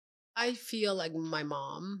 I I feel like my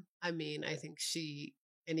mom. I mean, I think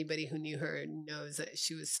anybody who knew her knows that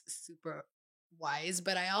she was super wise,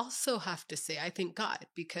 but I also have to say I think God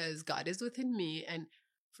because God is within me and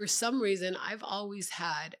for some reason I've always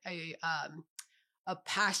had a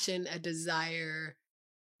passion, a desire,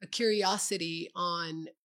 a curiosity on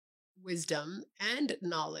wisdom and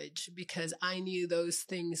knowledge because I knew those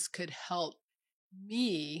things could help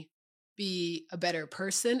me be a better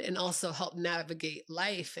person and also help navigate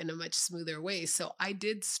life in a much smoother way. So I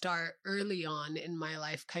did start early on in my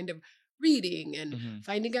life kind of reading and Mm-hmm.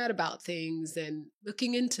 finding out about things and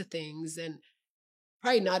looking into things and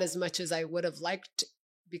probably not as much as I would have liked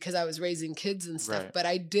because I was raising kids and stuff, Right. but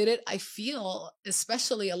I did it, I feel,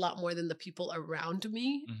 especially a lot more than the people around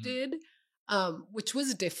me Mm-hmm. did, which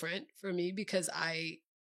was different for me because I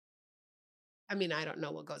mean, I don't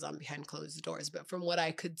know what goes on behind closed doors, but from what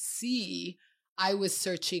I could see, I was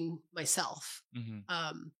searching myself.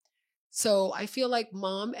 Mm-hmm. So I feel like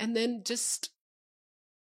mom, and then just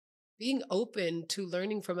being open to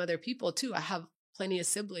learning from other people too. I have plenty of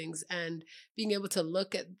siblings and being able to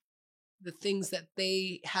look at the things that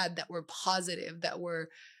they had that were positive, that were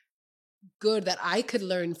good, that I could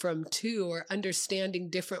learn from too, or understanding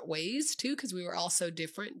different ways too, because we were all so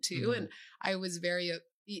different too. Mm-hmm. And I was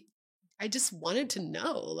I just wanted to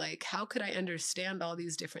know, like, how could I understand all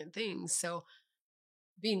these different things? So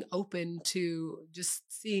being open to just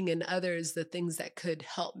seeing in others the things that could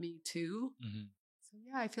help me too. Mm-hmm. So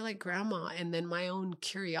yeah, I feel like grandma and then my own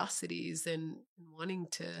curiosities and wanting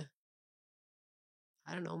to,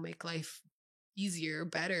 I don't know, make life easier,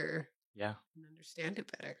 better, Yeah. and understand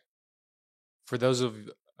it better. For those of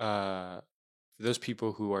for those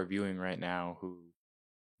people who are viewing right now who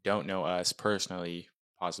don't know us personally,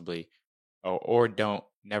 possibly, or don't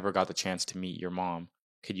never got the chance to meet your mom,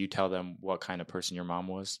 could you tell them what kind of person your mom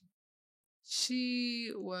was?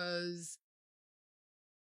 She was,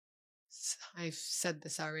 I've said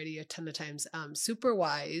this already a ton of times, super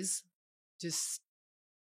wise, just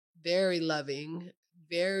very loving,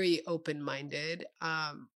 very open-minded,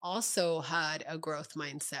 also had a growth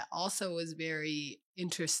mindset, also was very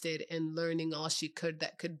interested in learning all she could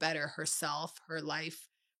that could better herself, her life,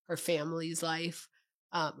 her family's life,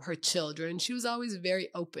 her children. She was always very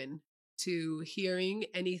open to hearing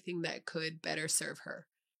anything that could better serve her.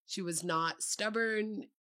 She was not stubborn.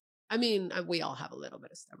 I mean, we all have a little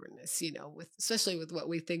bit of stubbornness, with especially with what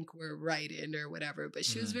we think we're right in or whatever, but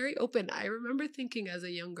she was very open. I remember thinking as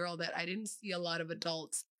a young girl that I didn't see a lot of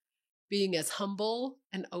adults being as humble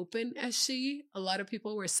and open as she. A lot of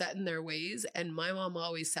people were set in their ways, and my mom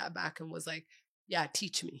always sat back and was like, "Yeah,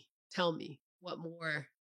 teach me. Tell me what more,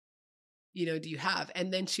 do you have?"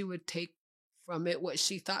 And then she would take from it what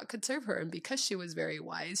she thought could serve her. And because she was very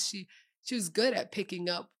wise, she was good at picking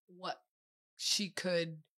up what she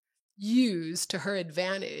could use to her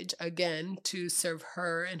advantage, again, to serve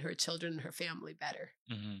her and her children and her family better.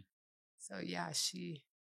 So yeah, she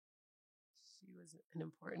was an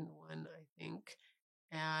important one, I think.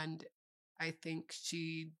 And I think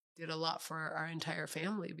she did a lot for our entire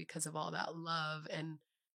family because of all that love and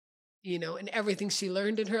and everything she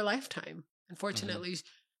learned in her lifetime. Unfortunately,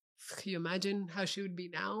 can you imagine how she would be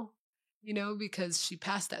now? Because she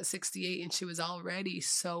passed at 68 and she was already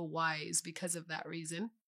so wise because of that reason.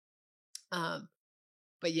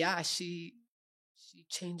 But yeah, she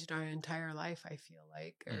changed our entire life, I feel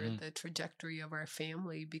like, or the trajectory of our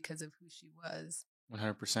family because of who she was.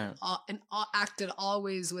 100%. And acted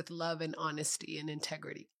always with love and honesty and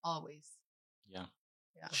integrity, always. Yeah.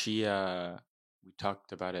 She we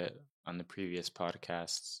talked about it on the previous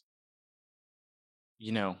podcasts.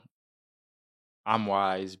 I'm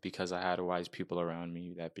wise because I had wise people around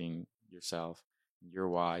me, that being yourself. You're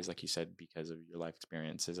wise, like you said, because of your life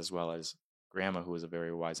experiences, as well as Grandma, who was a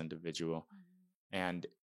very wise individual. And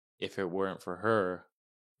if it weren't for her,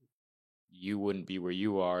 you wouldn't be where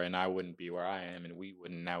you are, and I wouldn't be where I am, and we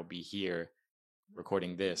wouldn't now be here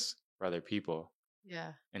recording this for other people.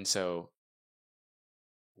 Yeah. And so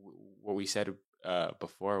what we said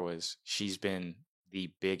before was she's been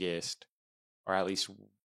the biggest, or at least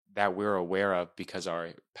that we're aware of, because our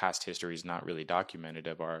past history is not really documented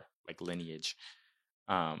of our lineage.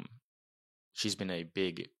 She's been a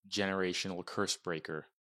big generational curse breaker.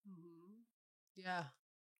 Yeah.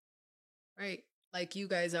 Right. Like you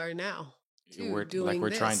guys are now. We're doing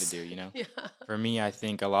trying to do, Yeah. For me, I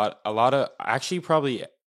think a lot of, actually probably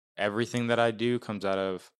everything that I do comes out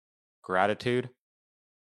of gratitude.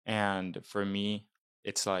 And for me,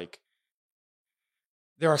 it's like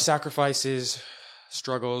there are sacrifices,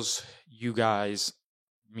 struggles, you guys,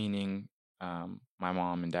 meaning my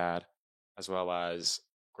mom and dad, as well as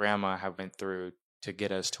Grandma, have been through to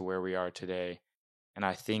get us to where we are today. And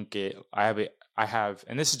I think I have,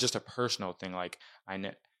 and this is just a personal thing. I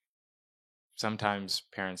know sometimes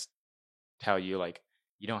parents tell you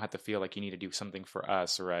you don't have to feel like you need to do something for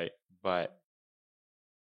us, right? But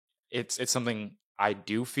it's something I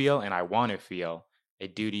do feel, and I want to feel a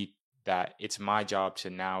duty that it's my job to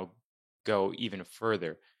now go even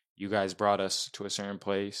further. You guys brought us to a certain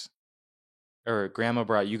place, or Grandma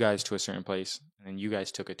brought you guys to a certain place, and then you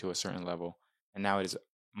guys took it to a certain level. And now it is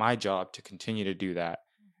my job to continue to do that.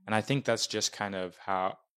 And I think that's just kind of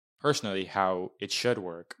how it should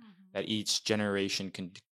work, that each generation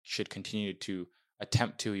should continue to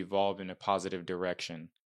attempt to evolve in a positive direction.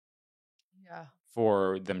 Yeah.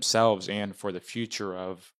 For themselves and for the future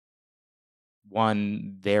of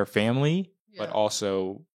their family, but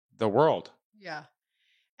also the world. Yeah.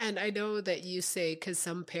 And I know that you say, because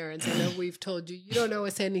some parents, I know we've told you, you don't owe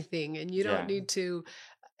us anything and you don't need to,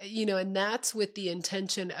 and that's with the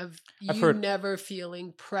intention of you never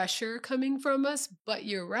feeling pressure coming from us. But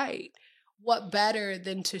you're right. What better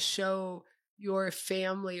than to show your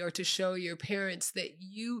family or to show your parents that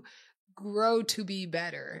you grow to be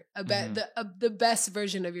better, the best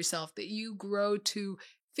version of yourself, that you grow to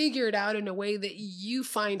figure it out in a way that you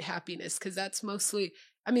find happiness. Because that's mostly,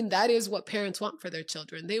 that is what parents want for their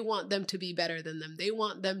children. They want them to be better than them. They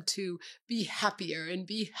want them to be happier and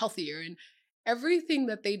be healthier, and everything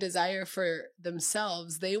that they desire for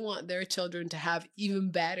themselves, they want their children to have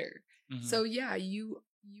even better. So yeah, you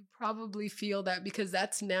probably feel that because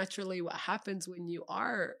that's naturally what happens when you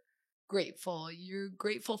are grateful. You're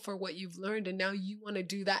grateful for what you've learned, and now you want to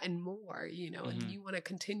do that and more, and you want to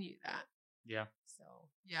continue that. Yeah. So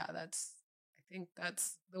yeah, I think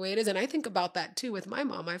that's the way it is. And I think about that too with my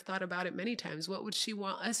mom. I've thought about it many times. What would she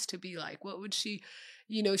want us to be like? What would she,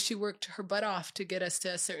 she worked her butt off to get us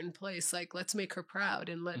to a certain place. Like, let's make her proud,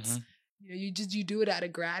 and let's, you do it out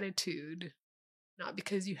of gratitude, not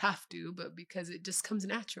because you have to, but because it just comes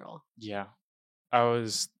natural. Yeah.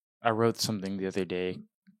 I wrote something the other day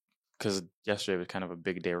because yesterday was kind of a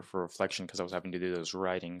big day for reflection because I was having to do those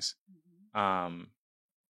writings. And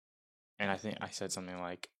I think I said something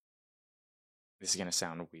like, this is going to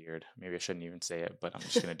sound weird. Maybe I shouldn't even say it, but I'm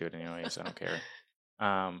just going to do it anyways. I don't care.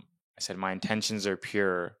 I said, my intentions are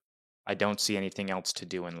pure. I don't see anything else to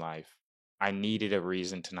do in life. I needed a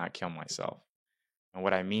reason to not kill myself. And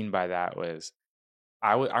what I mean by that was,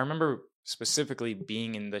 I remember specifically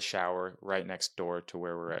being in the shower right next door to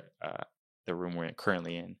where we're at, the room we're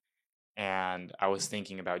currently in. And I was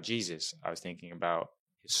thinking about Jesus. I was thinking about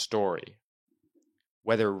his story,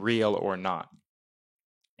 whether real or not,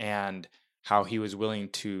 and how he was willing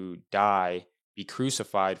to die, be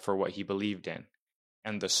crucified for what he believed in,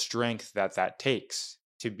 and the strength that takes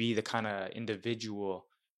to be the kind of individual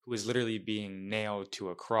who is literally being nailed to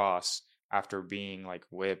a cross after being like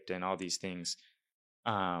whipped and all these things,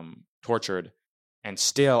 tortured, and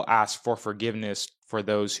still ask for forgiveness for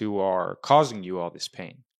those who are causing you all this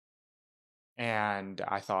pain. And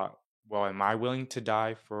I thought, well, am I willing to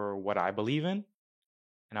die for what I believe in?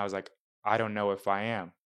 And I was like, I don't know if I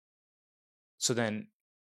am. So then,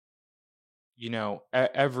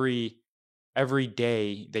 every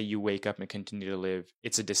day that you wake up and continue to live,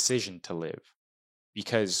 it's a decision to live,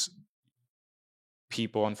 because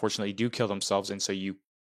people unfortunately do kill themselves. And so you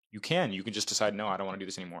can just decide, no, I don't want to do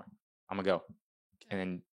this anymore. I'm gonna go, and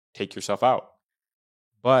then take yourself out.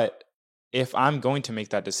 But if I'm going to make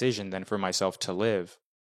that decision then for myself to live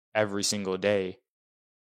every single day,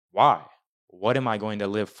 why? What am I going to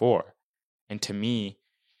live for? And to me,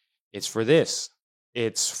 it's for this.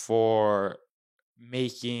 It's for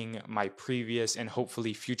making my previous and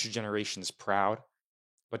hopefully future generations proud,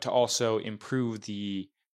 but to also improve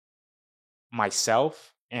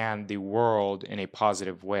myself and the world in a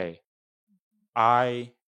positive way.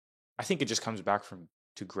 I think it just comes back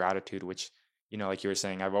to gratitude, which, like you were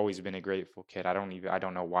saying, I've always been a grateful kid. I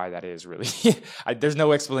don't know why that is really. There's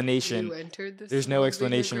no explanation. There's no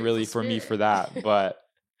explanation really for me for that. But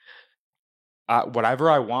whatever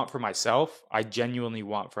I want for myself, I genuinely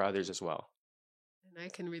want for others as well. And I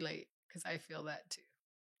can relate because I feel that too.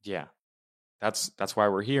 Yeah, that's why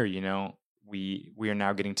we're here. We are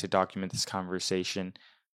now getting to document this conversation.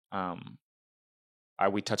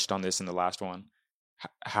 We touched on this in the last one.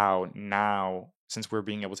 How now, since we're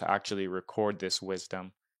being able to actually record this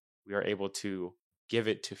wisdom, we are able to give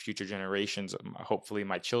it to future generations. Hopefully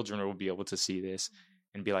my children will be able to see this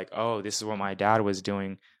and be like, oh, this is what my dad was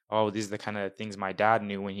doing. Oh, these are the kind of things my dad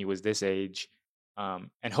knew when he was this age.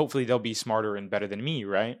 And hopefully they'll be smarter and better than me,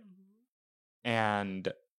 right?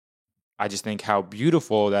 And I just think how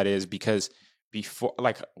beautiful that is, because before,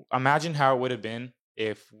 like, imagine how it would have been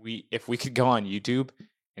if we could go on YouTube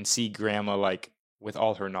and see grandma, like, with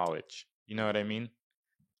all her knowledge. You know what I mean?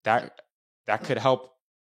 That could help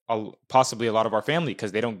possibly a lot of our family,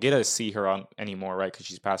 because they don't get to see her on anymore, right? Because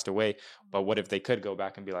she's passed away. But what if they could go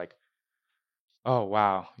back and be like, oh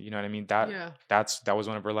wow, you know what I mean? That was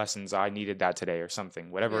one of her lessons. I needed that today, or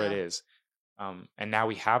something, whatever it is. And now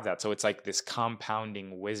we have that. So it's like this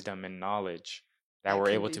compounding wisdom and knowledge that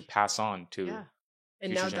we're able to pass on to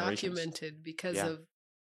and now documented because of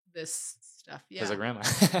this stuff. Yeah. Because of grandma.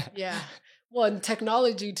 Yeah. Well, and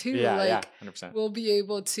technology too. Yeah, 100%. We'll be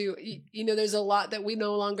able to, there's a lot that we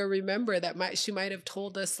no longer remember that she might have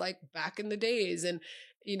told us like back in the days, and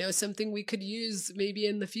something we could use maybe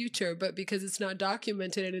in the future, but because it's not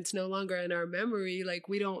documented and it's no longer in our memory, like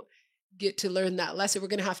we don't get to learn that lesson. We're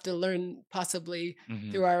going to have to learn possibly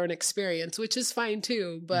through our own experience, which is fine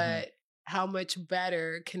too, but how much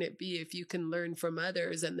better can it be if you can learn from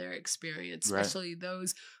others and their experience, especially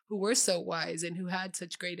those who were so wise and who had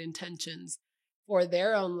such great intentions for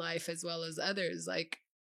their own life as well as others. Like,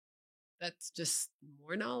 that's just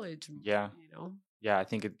more knowledge. Yeah. I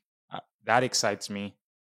think that excites me,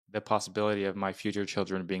 the possibility of my future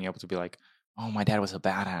children being able to be like, oh, my dad was a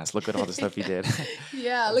badass. Look at all the stuff he did.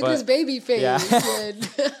 Look at his baby face. Yeah.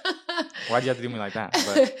 Why'd you have to do me like that?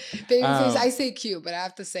 But, baby face, I say cute, but I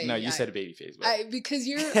have to say. No, you said baby face. Because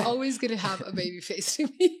you're always going to have a baby face to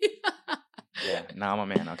me. I'm a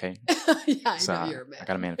man, okay? I know you're a man. I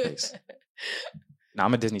got a man face.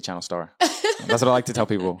 I'm a Disney Channel star. That's what I like to tell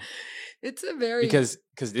people. It's a very because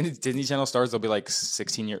Disney Channel stars, they'll be like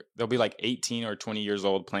they'll be like 18 or 20 years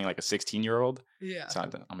old playing like a 16-year-old. yeah. So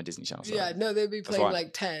I'm a Disney Channel star. Yeah, no, they'd be That's playing why.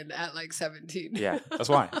 like 10 at like 17. Yeah, that's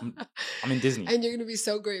why. I'm in Disney. And you're going to be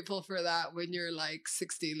so grateful for that when you're like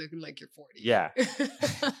 60 looking like you're 40. Yeah.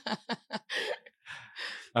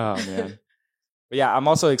 Oh, man. But yeah, I'm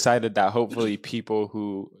also excited that hopefully people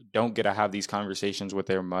who don't get to have these conversations with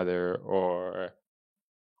their mother or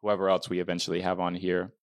whoever else we eventually have on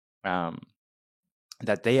here,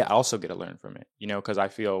 that they also get to learn from it, because I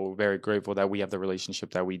feel very grateful that we have the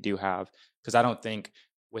relationship that we do have. Because I don't think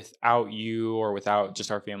without you or without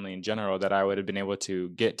just our family in general that I would have been able to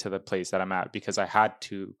get to the place that I'm at, because I had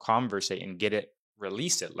to conversate and get it,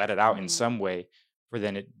 release it, let it out in some way for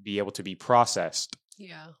then it be able to be processed.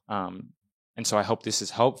 Yeah. And so I hope this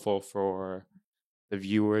is helpful for the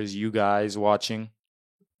viewers, you guys watching.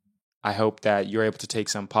 I hope that you're able to take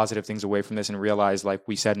some positive things away from this and realize, like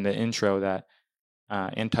we said in the intro that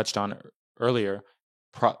and touched on earlier,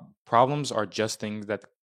 problems are just things that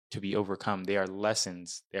to be overcome. They are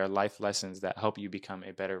lessons. They are life lessons that help you become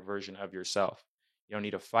a better version of yourself. You don't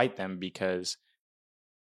need to fight them because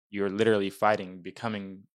you're literally fighting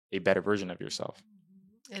becoming a better version of yourself.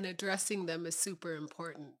 And addressing them is super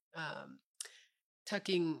important.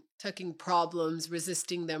 Tucking problems,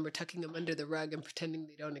 resisting them, or tucking them under the rug and pretending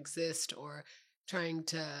they don't exist, or trying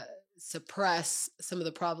to suppress some of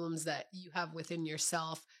the problems that you have within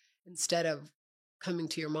yourself instead of coming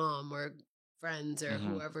to your mom or friends or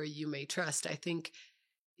whoever you may trust, I think,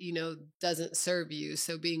 doesn't serve you.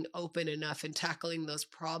 So being open enough and tackling those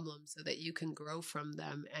problems so that you can grow from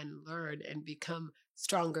them and learn and become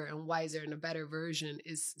stronger and wiser and a better version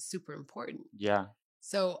is super important. Yeah.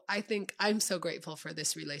 So I think I'm so grateful for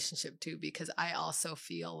this relationship too, because I also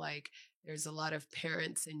feel like there's a lot of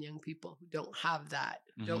parents and young people who don't have that,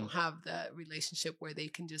 don't have the relationship where they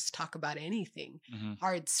can just talk about anything,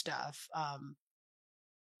 hard stuff,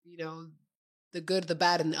 the good, the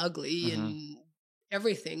bad, and the ugly, and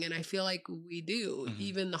everything. And I feel like we do,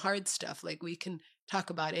 even the hard stuff. Like we can talk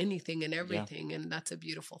about anything and everything, and that's a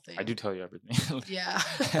beautiful thing. I do tell you everything. Yeah.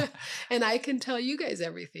 And I can tell you guys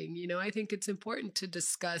everything. I think it's important to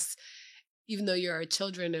discuss, even though you're our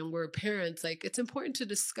children and we're parents, like it's important to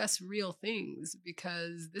discuss real things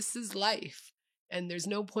because this is life. And there's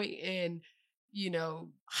no point in,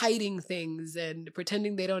 hiding things and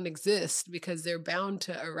pretending they don't exist because they're bound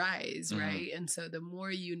to arise, right? And so the more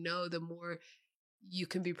you know, the more you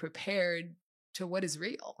can be prepared to what is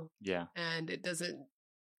real. Yeah. And it doesn't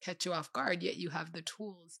catch you off guard, yet you have the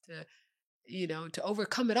tools to, to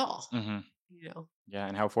overcome it all. Yeah.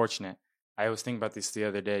 And how fortunate. I was thinking about this the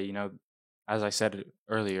other day, as I said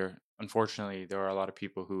earlier, unfortunately, there are a lot of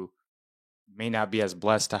people who may not be as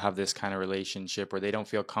blessed to have this kind of relationship, or they don't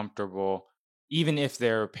feel comfortable, even if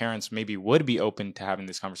their parents maybe would be open to having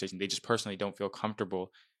this conversation. They just personally don't feel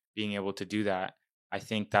comfortable being able to do that. I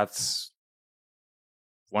think that's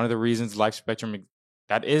one of the reasons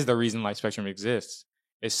that is the reason Life Spectrum exists.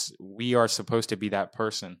 Is we are supposed to be that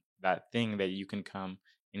person, that thing that you can come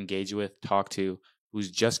engage with, talk to, who's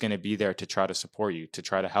just going to be there to try to support you, to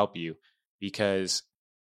try to help you, because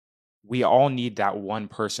we all need that one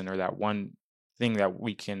person or that one thing that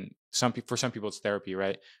we can, for some people it's therapy,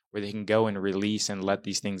 right? Where they can go and release and let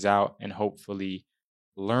these things out and hopefully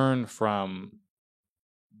learn from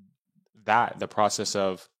that, the process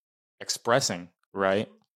of expressing, right?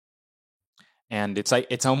 And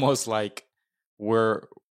it's almost like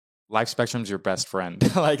Life Spectrum's your best friend.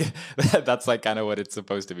 Like that's like kind of what it's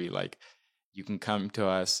supposed to be. Like you can come to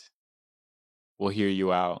us, we'll hear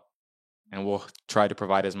you out, and we'll try to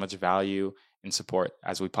provide as much value and support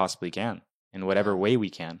as we possibly can in whatever way we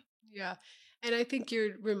can. Yeah. And I think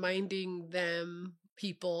you're reminding them,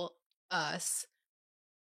 people, us,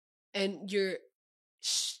 and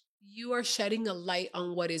you are shedding a light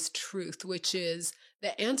on what is truth, which is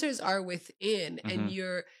the answers are within, and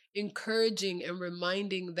you're encouraging and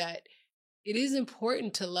reminding that it is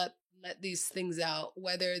important to let these things out,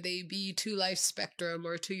 whether they be to Life Spectrum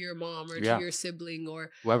or to your mom or to your sibling or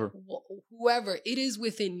whoever. It is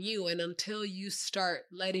within you, and until you start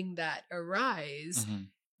letting that arise,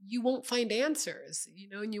 you won't find answers,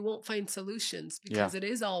 and you won't find solutions because it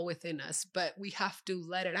is all within us, but we have to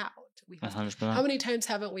let it out. We have 100%. How many times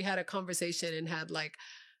haven't we had a conversation and had like,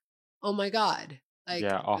 oh my God, like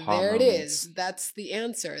aha there moments. It is. That's the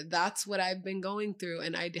answer. That's what I've been going through.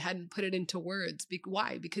 And I hadn't put it into words.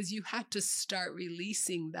 Why? Because you had to start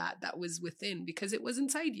releasing that was within, because it was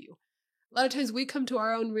inside you. A lot of times we come to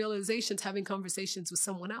our own realizations having conversations with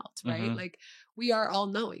someone else, right? Like we are all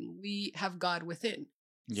knowing. We have God within.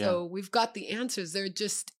 So we've got the answers. They're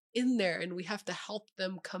just in there and we have to help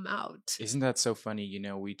them come out. Isn't that so funny? You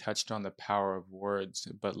know, we touched on the power of words,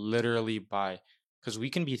 but literally because we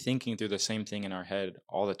can be thinking through the same thing in our head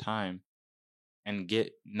all the time and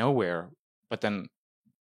get nowhere, but then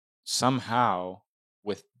somehow,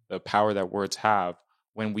 with the power that words have,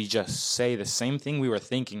 when we just say the same thing we were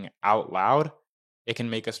thinking out loud, it can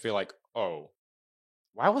make us feel like, oh,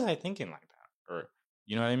 why was I thinking like that? Or,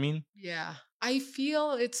 you know what I mean? Yeah. I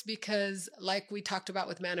feel it's because, like we talked about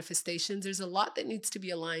with manifestations, there's a lot that needs to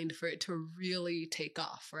be aligned for it to really take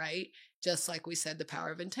off, right? Just like we said, the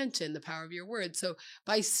power of intention, the power of your words. So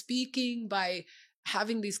by speaking, by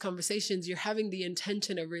having these conversations, you're having the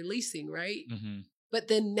intention of releasing, right? Mm-hmm. But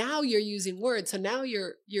then now you're using words. So now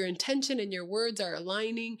your intention and your words are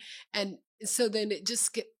aligning. And so then it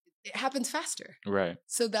happens faster. Right.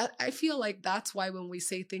 So that I feel like that's why when we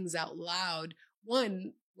say things out loud,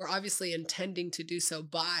 one, we're obviously intending to do so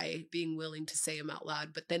by being willing to say them out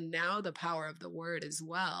loud. But then now the power of the word as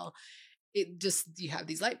well, you have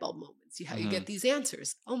these light bulb moments. You get these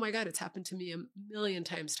answers. Oh my God, it's happened to me a million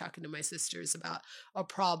times talking to my sisters about a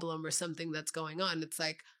problem or something that's going on. It's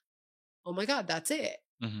like, oh my God, that's it.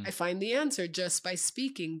 Mm-hmm. I find the answer just by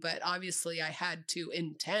speaking. But obviously I had to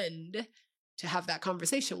intend to have that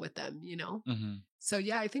conversation with them, you know? Mm-hmm. So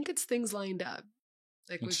yeah, I think it's things lined up,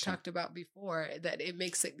 like we've Interesting. talked about before, that it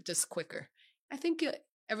makes it just quicker. I think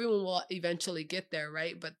everyone will eventually get there,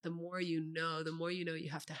 right? But the more you know, you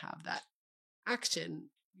have to have that action,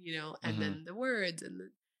 you know, and Mm-hmm. then the words and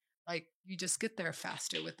like you just get there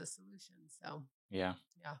faster with the solution. So Yeah.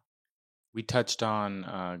 yeah. We touched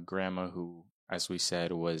on grandma, who, as we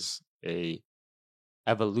said, was a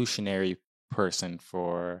evolutionary person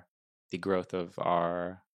for the growth of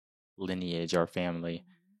our lineage, our family.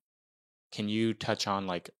 Can you touch on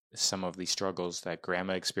like some of the struggles that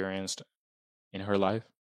grandma experienced in her life?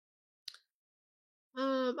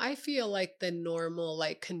 I feel like the normal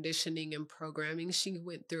like conditioning and programming, she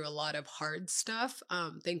went through a lot of hard stuff.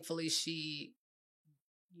 Thankfully she,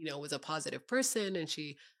 you know, was a positive person and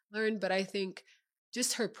she learned, but I think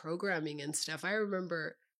just her programming and stuff. I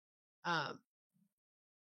remember um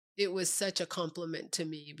it was such a compliment to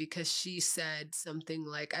me because she said something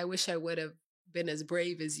like, I wish I would have been as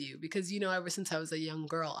brave as you, because, you know, ever since I was a young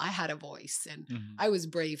girl, I had a voice and Mm-hmm. I was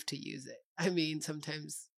brave to use it. I mean,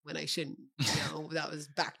 sometimes when I shouldn't, you know, that was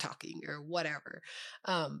back talking or whatever.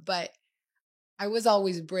 But I was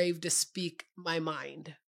always brave to speak my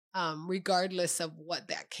mind, regardless of what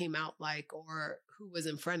that came out like or who was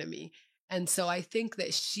in front of me. And so I think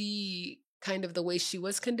that she kind of the way she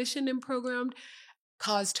was conditioned and programmed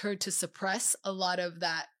caused her to suppress a lot of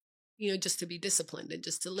that, you know, just to be disciplined and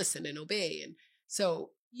just to listen and obey. And so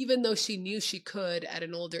even though she knew she could at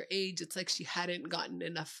an older age, it's like she hadn't gotten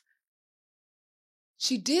enough.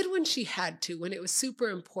 She did when she had to, when it was super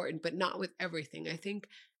important, but not with everything. I think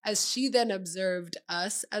as she then observed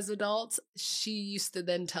us as adults, she used to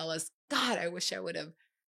then tell us, God, I wish I would have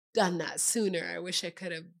done that sooner. I wish I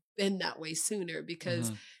could have been that way sooner, because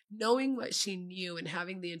Mm-hmm. knowing what she knew and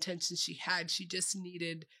having the intentions she had, she just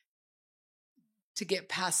needed to get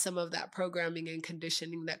past some of that programming and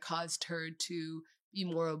conditioning that caused her to be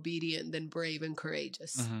more obedient than brave and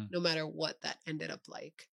courageous, Mm-hmm. no matter what that ended up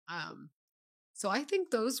like. So I think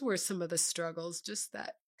those were some of the struggles, just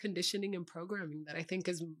that conditioning and programming that I think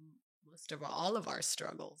is most of all of our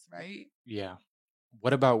struggles, right? Yeah.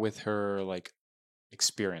 What about with her like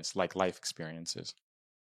experience, like life experiences?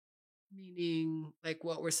 Meaning, like,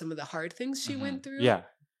 what were some of the hard things she Mm-hmm. went through? Yeah.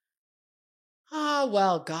 Oh,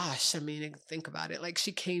 well, gosh. I mean, think about it. Like,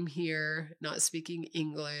 she came here not speaking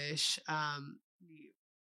English,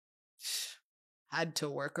 had to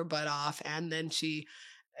work her butt off, and then she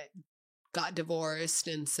uh, got divorced.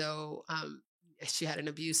 And so she had an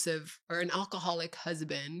abusive or an alcoholic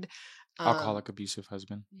husband. Alcoholic, abusive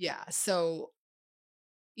husband. Yeah. So,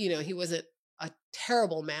 you know, he wasn't a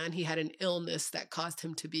terrible man. He had an illness that caused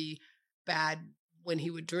him to be bad when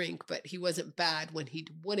he would drink, but he wasn't bad when he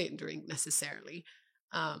wouldn't drink necessarily.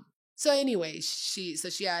 So anyway, she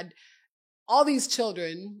had all these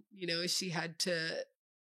children, you know, she had to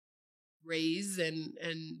raise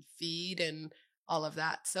and feed and all of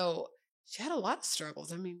that. So she had a lot of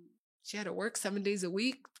struggles. I mean, she had to work 7 days a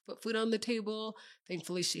week to put food on the table.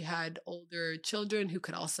 Thankfully, she had older children who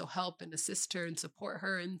could also help and assist her and support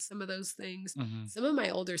her in some of those things. Mm-hmm. Some of my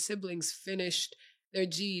older siblings finished their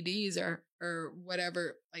GEDs or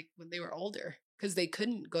whatever, like when they were older, because they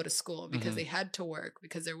couldn't go to school because Mm-hmm. they had to work,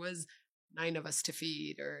 because there was 9 of us to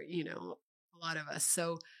feed, or, you know, a lot of us.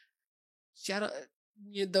 So she had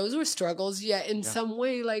those were struggles. Yet in some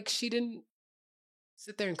way, like, she didn't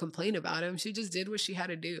sit there and complain about him. She just did what she had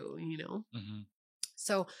to do, you know? Mm-hmm.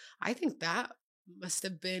 So I think that must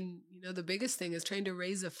have been, the biggest thing is trying to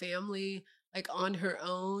raise a family like on her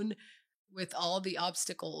own with all the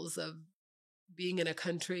obstacles of being in a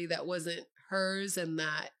country that wasn't hers and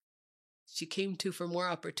that she came to for more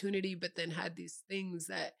opportunity, but then had these things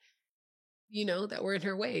that, that were in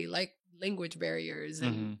her way, like language barriers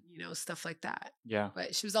and, stuff like that. Yeah.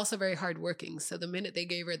 But she was also very hardworking. So the minute they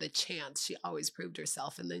gave her the chance, she always proved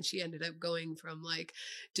herself. And then she ended up going from like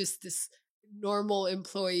just this normal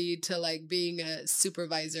employee to like being a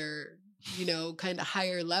supervisor, kind of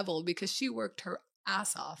higher level because she worked her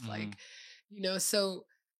ass off. Like, so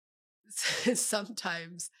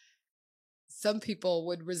sometimes some people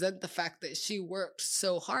would resent the fact that she worked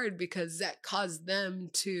so hard because that caused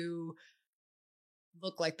them to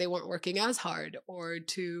look like they weren't working as hard or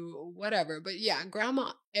to whatever. But yeah,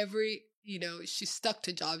 grandma, she stuck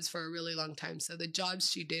to jobs for a really long time. So the jobs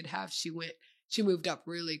she did have, she moved up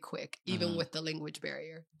really quick, even with the language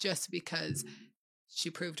barrier, just because she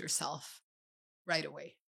proved herself right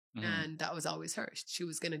away. And that was always hers. She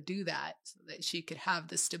was going to do that so that she could have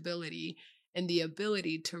the stability and the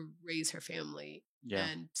ability to raise her family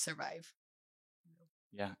and survive.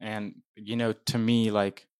 Yeah. And, to me,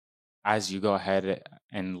 like, as you go ahead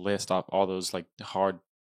and list off all those like hard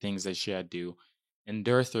things that she had to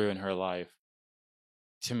endure through in her life,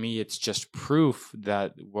 to me, it's just proof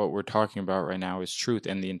that what we're talking about right now is truth.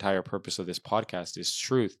 And the entire purpose of this podcast is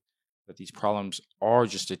truth. That these problems are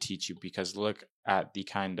just to teach you, because look at the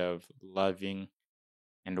kind of loving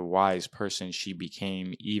and wise person she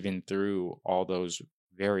became, even through all those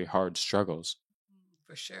very hard struggles.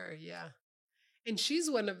 For sure, yeah. And she's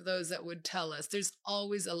one of those that would tell us there's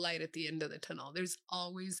always a light at the end of the tunnel. There's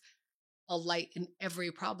always a light in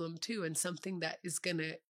every problem too, and something that is going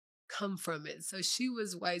to come from it. So she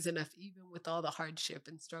was wise enough, even with all the hardship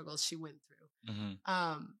and struggles she went through.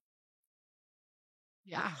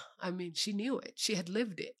 Yeah, I mean, she knew it. She had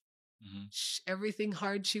lived it. Everything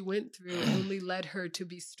hard she went through only led her to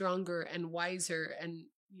be stronger and wiser and,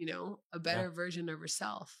 a better version of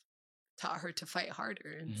herself. Taught her to fight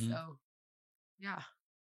harder. And so, yeah.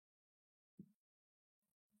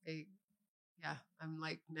 I'm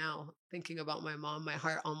like now thinking about my mom, my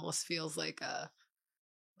heart almost feels like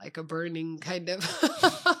a burning kind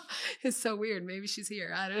of. It's so weird. Maybe she's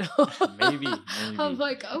here. I don't know. Maybe. I'm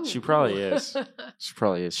like, oh, she probably is. She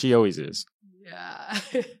probably is. She always is. Yeah.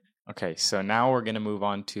 Okay, so now we're going to move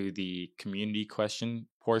on to the community question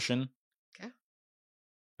portion. Okay.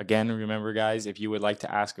 Again, remember, guys, if you would like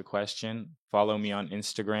to ask a question, follow me on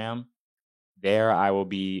Instagram. There, I will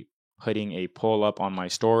be putting a poll up on my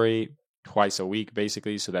story twice a week,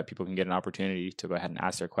 basically, so that people can get an opportunity to go ahead and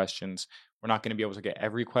ask their questions. We're not going to be able to get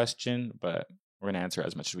every question, but we're going to answer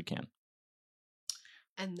as much as we can.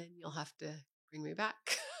 And then you'll have to bring me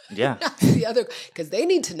back. Yeah. The other, because they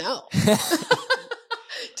need to know.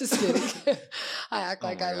 Just kidding. I act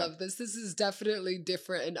like I love this. This is definitely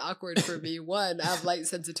different and awkward for me. One, I have light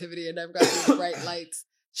sensitivity and I've got these bright lights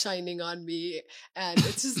shining on me. And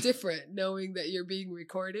it's just different knowing that you're being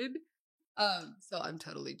recorded. So I'm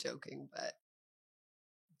totally joking, but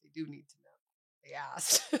they do need to know. They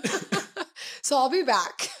asked. So I'll be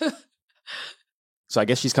back. So I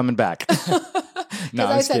guess she's coming back. No,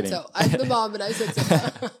 I said kidding. So. I'm the mom and I said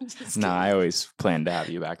so. No, I always plan to have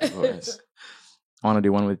you back, of course. I want to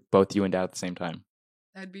do one with both you and Dad at the same time.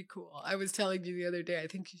 That'd be cool. I was telling you the other day, I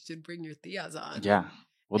think you should bring your tias on. Yeah,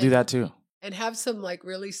 we'll do that too. And have some like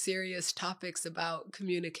really serious topics about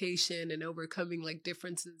communication and overcoming like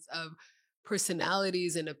differences of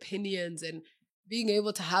personalities and opinions and being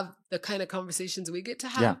able to have the kind of conversations we get to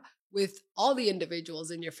have with all the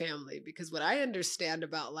individuals in your family. Because what I understand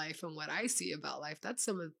about life and what I see about life, that's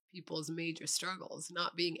some of people's major struggles,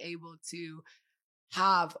 not being able to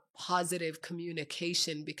have positive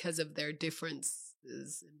communication because of their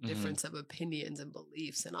differences and difference of opinions and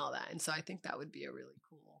beliefs and all that. And so I think that would be a really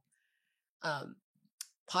cool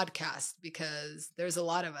podcast because there's a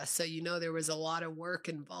lot of us. So, there was a lot of work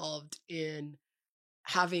involved in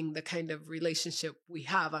having the kind of relationship we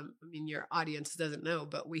have. I mean, your audience doesn't know,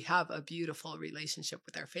 but we have a beautiful relationship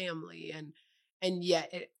with our family. And yet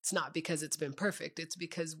it's not because it's been perfect. It's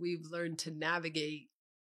because we've learned to navigate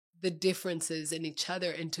the differences in each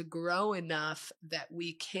other and to grow enough that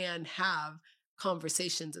we can have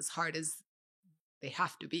conversations as hard as they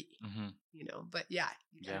have to be, but you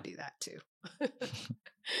gotta do that too.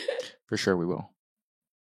 For sure we will.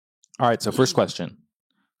 All right. So first question,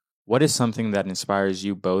 what is something that inspires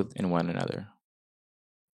you both in one another?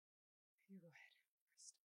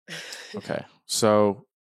 Okay. So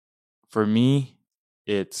for me,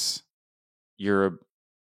 it's your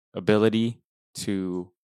ability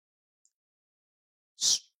to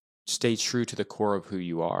stay true to the core of who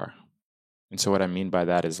you are. And so what I mean by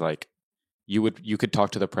that is like you could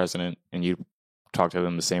talk to the president and you talk to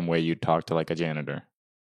them the same way you'd talk to like a janitor.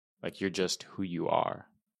 Like you're just who you are.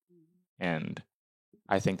 And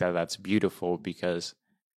I think that that's beautiful because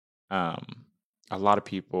a lot of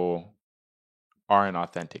people aren't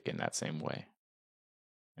authentic in that same way.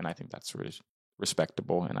 And I think that's really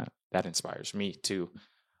respectable, and that inspires me to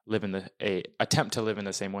attempt to live in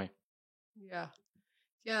the same way. Yeah.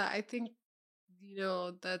 Yeah, I think,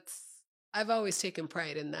 I've always taken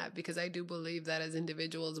pride in that because I do believe that as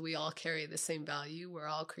individuals, we all carry the same value. We're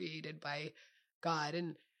all created by God.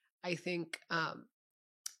 And I think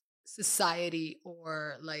society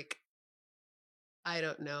or like, I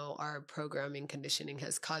don't know, our programming conditioning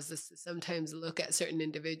has caused us to sometimes look at certain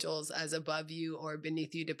individuals as above you or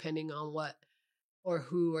beneath you, depending on what or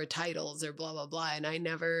who or titles or blah, blah, blah. And I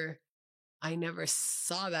never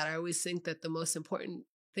saw that. I always think that the most important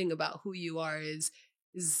thing about who you are is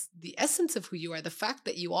the essence of who you are, the fact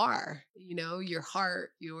that you are, your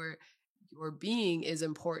heart, your being is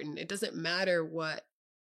important. It doesn't matter what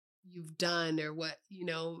you've done or what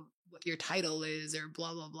your title is or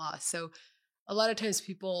blah, blah, blah. So a lot of times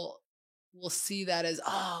people will see that as,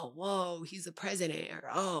 oh, whoa, he's the president, or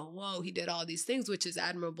oh, whoa, he did all these things, which is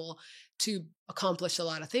admirable to accomplish a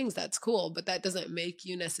lot of things. That's cool. But that doesn't make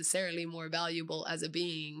you necessarily more valuable as a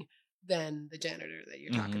being than the janitor that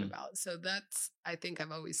you're talking about. So I think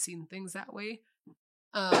I've always seen things that way.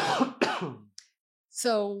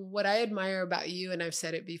 So what I admire about you, and I've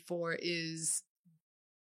said it before, is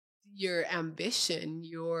your ambition,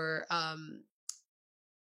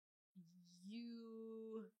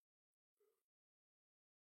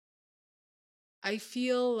 I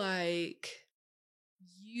feel like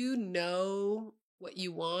you know what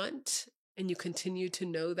you want and you continue to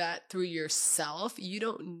know that through yourself. You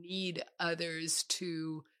don't need others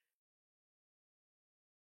to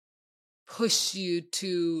push you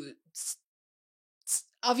to.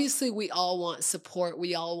 Obviously, we all want support.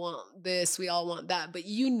 We all want this. We all want that. But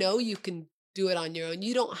you can do it on your own.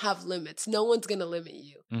 You don't have limits. No one's going to limit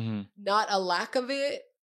you. Not a lack of it,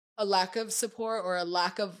 a lack of support, or a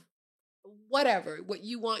lack of whatever. What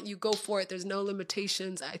you want, you go for it. There's no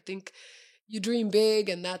limitations. I think you dream big,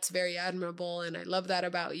 and that's very admirable. And I love that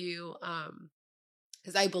about you.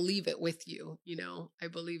 Because I believe it with you, I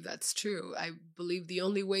believe that's true. I believe the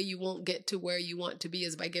only way you won't get to where you want to be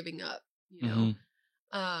is by giving up, But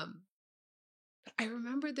I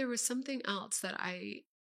remember there was something else that I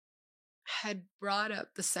had brought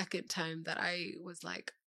up the second time that I was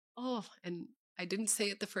like, oh, and I didn't say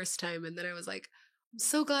it the first time. And then I was like, I'm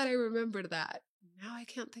so glad I remembered that. Now I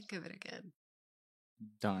can't think of it again.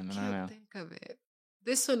 Darn, I can't think of it.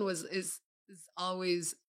 This one is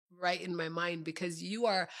always right in my mind because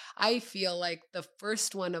I feel like the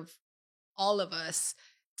first one of all of us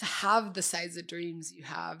to have the size of dreams you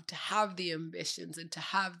have, to have the ambitions, and to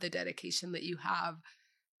have the dedication that you have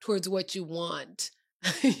towards what you want.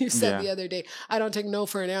 You said the other day, I don't take no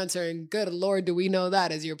for an answer, and good Lord, do we know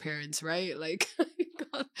that as your parents, right? Like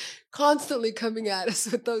constantly coming at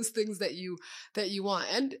us with those things that you want.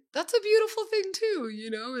 And that's a beautiful thing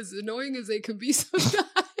too, as annoying as they can be sometimes.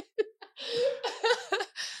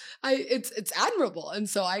 It's admirable. And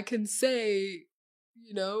so I can say,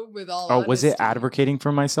 with all honesty. Was it advocating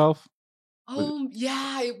for myself?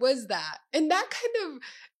 Yeah, it was that. And that kind of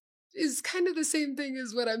is kind of the same thing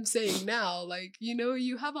as what I'm saying now. Like,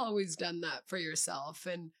 you have always done that for yourself,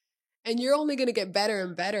 and you're only going to get better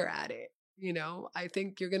and better at it. I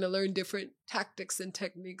think you're going to learn different tactics and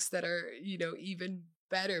techniques that are, even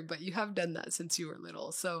better, but you have done that since you were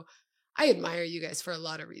little. So I admire you guys for a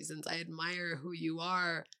lot of reasons. I admire who you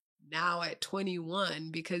are now at 21,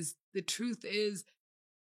 because the truth is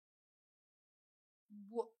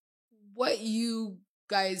what you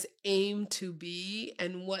guys aim to be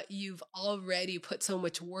and what you've already put so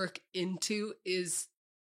much work into is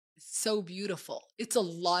so beautiful. It's a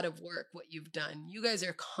lot of work what you've done. You guys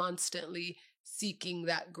are constantly seeking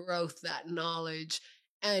that growth, that knowledge,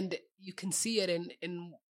 and you can see it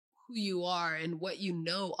in who you are and what you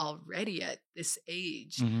know already at this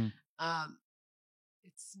age.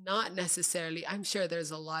 It's not necessarily, I'm sure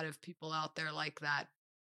there's a lot of people out there like that,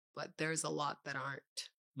 but there's a lot that aren't,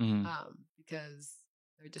 because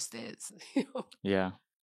there just is. Yeah.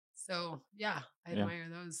 So yeah, I admire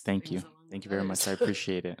those. Thank you very much. I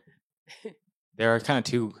appreciate it. There are kind of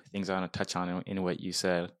two things I want to touch on in what you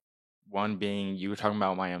said. One being, you were talking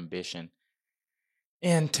about my ambition.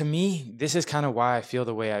 And to me, this is kind of why I feel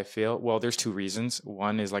the way I feel. Well, there's two reasons.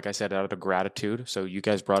 One is, like I said, out of gratitude. So you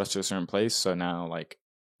guys brought us to a certain place. So now, like,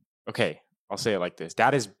 okay, I'll say it like this.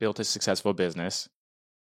 Dad has built a successful business.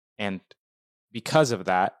 And because of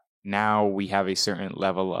that, now we have a certain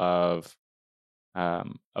level of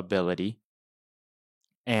ability.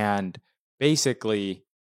 And basically,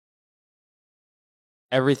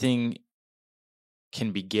 everything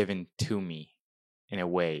can be given to me in a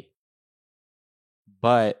way.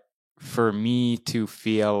 But for me to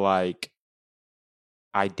feel like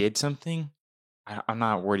I did something, I'm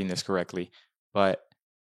not wording this correctly, but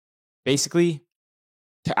basically,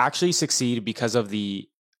 to actually succeed because of the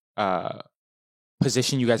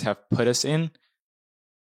position you guys have put us in,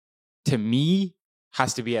 to me,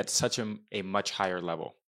 has to be at such a much higher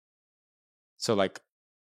level. So, like,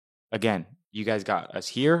 again, you guys got us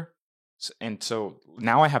here, and so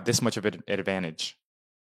now I have this much of an advantage.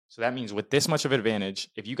 So that means with this much of an advantage,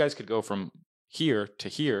 if you guys could go from here to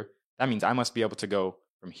here, that means I must be able to go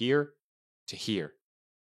from here to here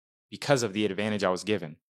because of the advantage I was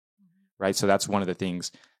given, right? So that's one of the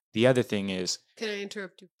things. The other thing is... Can I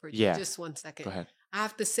interrupt you for just 1 second? Go ahead. I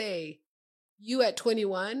have to say, you at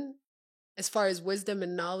 21, as far as wisdom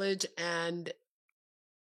and knowledge and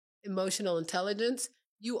emotional intelligence,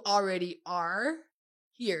 you already are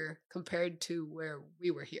here compared to where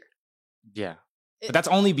we were here. Yeah. But that's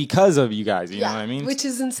only because of you guys, you know what I mean? Which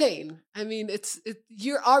is insane. I mean,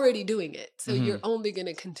 you're already doing it. So you're only going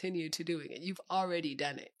to continue to doing it. You've already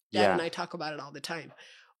done it. Dad and I talk about it all the time.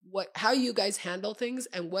 How you guys handle things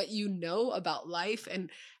and what you know about life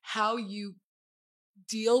and how you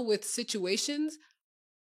deal with situations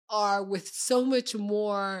are with so much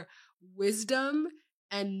more wisdom,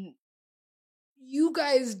 and you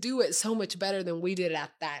guys do it so much better than we did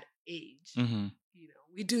at that age. Mm-hmm. You know,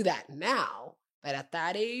 we do that now. But at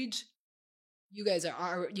that age, you guys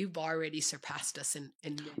you've already surpassed us in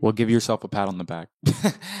Well, give yourself a pat on the back.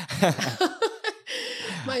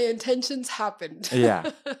 My intentions happened. Yeah.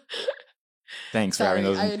 Thanks for having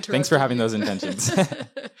those. Thanks for having those intentions.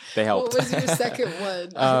 They helped. What was your second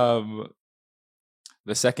one?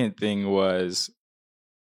 The second thing was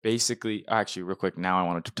basically, actually, real quick. Now I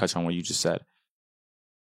wanted to touch on what you just said.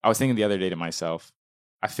 I was thinking the other day to myself,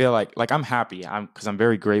 I feel like I'm happy. Because I'm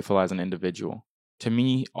very grateful as an individual. To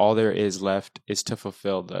me, all there is left is to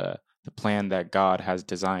fulfill the plan that God has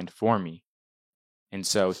designed for me. And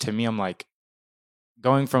so to me, I'm like,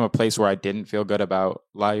 going from a place where I didn't feel good about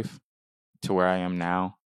life to where I am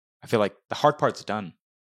now, I feel like the hard part's done.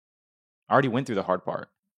 I already went through the hard part.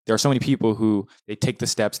 There are so many people who they take the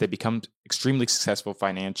steps, they become extremely successful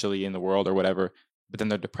financially in the world or whatever, but then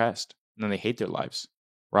they're depressed and then they hate their lives.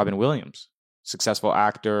 Robin Williams, successful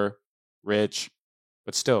actor, rich,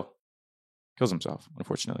 but still kills himself,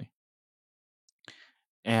 unfortunately.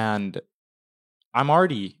 And I'm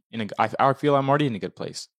already I feel I'm already in a good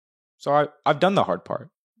place. So I've done the hard part.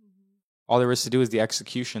 Mm-hmm. All there is to do is the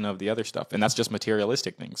execution of the other stuff. And that's just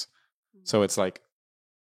materialistic things. Mm-hmm. So it's like,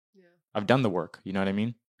 I've done the work. You know what I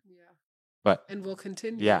mean? Yeah. And we'll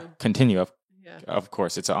continue. Yeah, continue. Of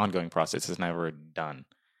course, it's an ongoing process. It's never done.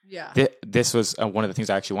 Yeah. This was one of the things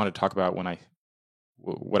I actually wanted to talk about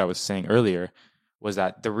what I was saying earlier, was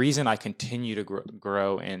that the reason I continue to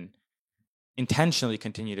grow and intentionally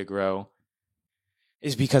continue to grow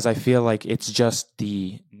is because I feel like it's just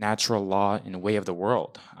the natural law and way of the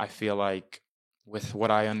world. I feel like with what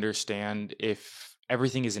I understand, if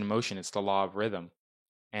everything is in motion, it's the law of rhythm.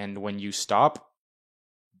 And when you stop,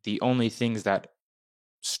 the only things that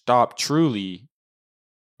stop truly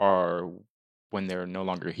are when they're no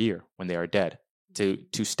longer here, when they are dead. To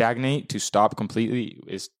stagnate, to stop completely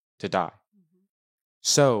is to die. Mm-hmm.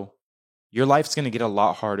 So your life's going to get a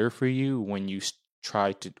lot harder for you when you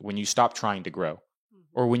stop trying to grow,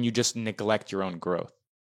 or when you just neglect your own growth.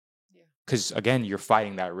 Because again, you're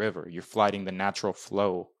fighting that river. You're fighting the natural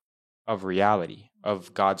flow of reality,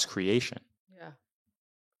 of God's creation. Yeah.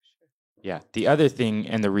 Sure. Yeah. The other thing,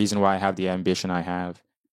 and the reason why I have the ambition I have,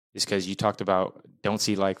 is because you talked about don't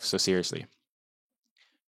see life so seriously.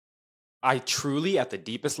 I truly, at the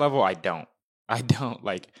deepest level, I don't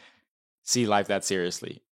like see life that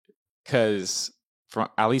seriously. Because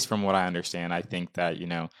at least from what I understand, I think that,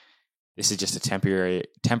 this is just a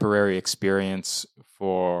temporary experience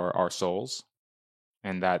for our souls.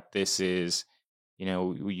 And that this is,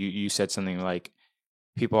 you said something like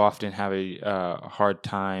people often have a hard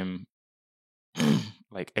time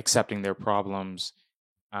like accepting their problems.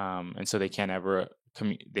 And so they can't ever,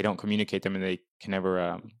 they don't communicate them, and they can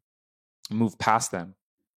never move past them.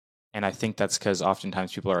 And I think that's because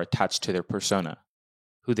oftentimes people are attached to their persona,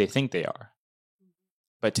 who they think they are.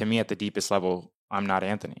 But to me, at the deepest level, I'm not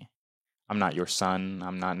Anthony. I'm not your son.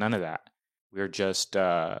 I'm not none of that. We're just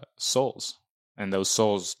souls. And those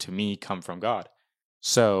souls, to me, come from God.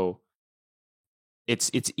 So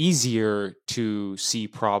it's easier to see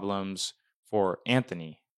problems for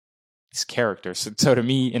Anthony, his character. So to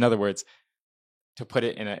me, in other words, to put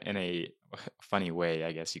it in a funny way,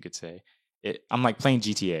 I guess you could say, I'm like playing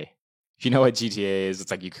GTA. If you know what GTA is,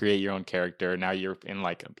 it's like you create your own character. Now you're in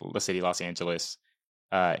like the city, Los Angeles,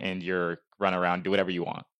 and you're run around, do whatever you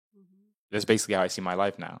want. That's basically how I see my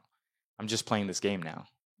life now. I'm just playing this game now.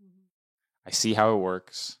 I see how it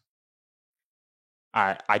works.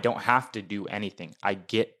 I don't have to do anything. I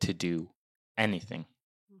get to do anything.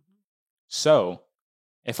 So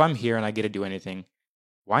if I'm here and I get to do anything,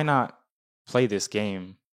 why not play this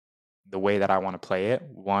game the way that I want to play it?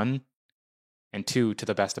 One, and two, to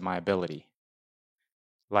the best of my ability.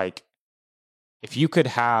 Like, if you could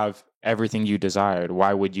have everything you desired,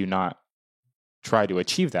 why would you not try to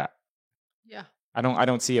achieve that? Yeah. I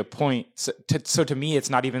don't see a point. So to me, it's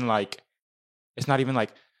not even like,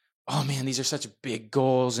 oh man, these are such big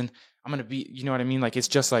goals and I'm going to be, you know what I mean? Like, it's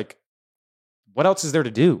just like, what else is there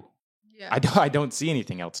to do? Yeah. I don't see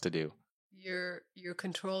anything else to do. You're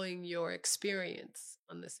controlling your experience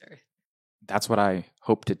on this earth. That's what I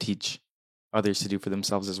hope to teach others to do for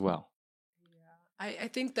themselves as well. Yeah. I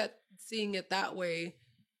think that seeing it that way,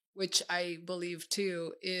 which I believe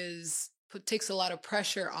too, takes a lot of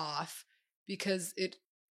pressure off, because it's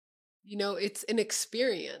an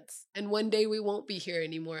experience, and one day we won't be here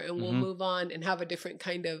anymore and we'll move on and have a different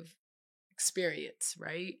kind of experience,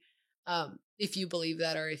 right? If you believe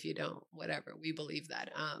that, or if you don't, whatever, we believe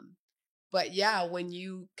that. But yeah, when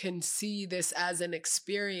you can see this as an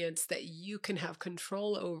experience that you can have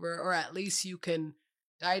control over, or at least you can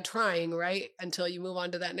die trying, right? Until you move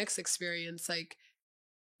on to that next experience, like,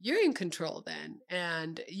 you're in control then,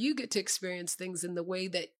 and you get to experience things in the way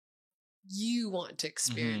that you want to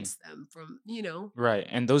experience them from, Right.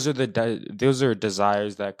 And those are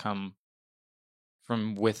desires that come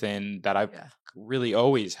from within that I've really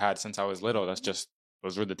always had since I was little.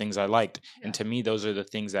 Those were the things I liked. Yeah. And to me, those are the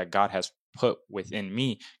things that God has put within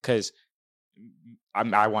me, because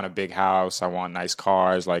I want a big house. I want nice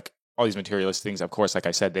cars, like all these materialistic things. Of course, like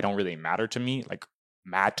I said, they don't really matter to me,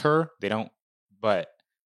 they don't, but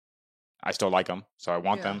I still like them. So I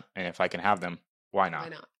want them. And if I can have them, why not? Why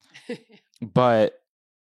not? But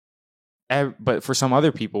for some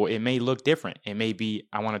other people, it may look different. It may be,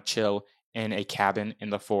 I want to chill in a cabin in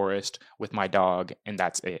the forest with my dog, and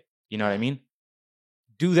that's it. You know what I mean?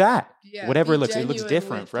 Do that. Yeah, whatever it looks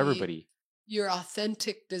different for everybody. Your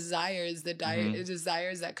authentic desires, the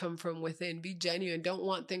desires that come from within. Be genuine. Don't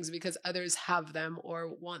want things because others have them, or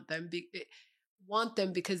want them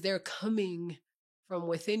because they're coming from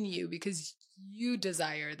within you, because you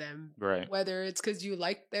desire them. Right. Whether it's because you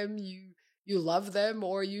like them, you love them,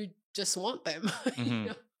 or you just want them.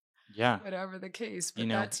 Yeah. Whatever the case, but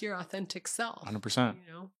that's your authentic self. 100%.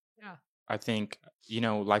 Yeah. I think,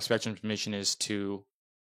 Life Spectrum's mission is to,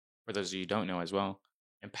 for those of you who don't know as well,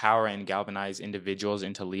 empower and galvanize individuals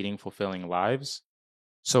into leading fulfilling lives.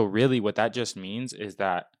 So really what that just means is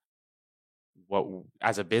that what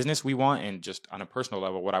as a business we want, and just on a personal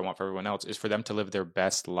level, what I want for everyone else, is for them to live their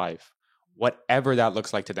best life, whatever that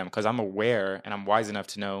looks like to them. Because I'm aware and I'm wise enough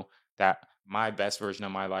to know that my best version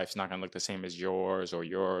of my life is not going to look the same as yours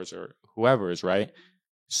or whoever's, right?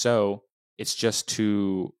 So it's just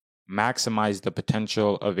to maximize the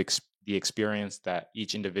potential of the experience that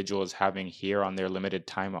each individual is having here on their limited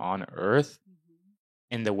time on Earth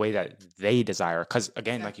in the way that they desire. Because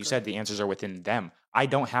again, like you said, the answers are within them. I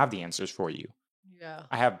don't have the answers for you. Yeah.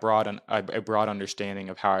 I have a broad understanding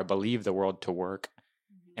of how I believe the world to work.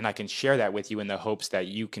 And I can share that with you in the hopes that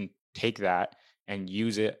you can take that and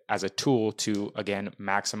use it as a tool to, again,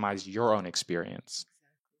 maximize your own experience.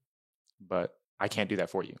 But I can't do that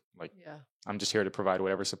for you. I'm just here to provide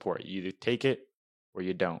whatever support. You either take it or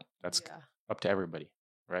you don't. That's up to everybody,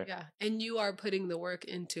 right? Yeah. And you are putting the work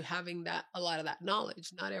into having a lot of that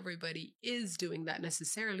knowledge. Not everybody is doing that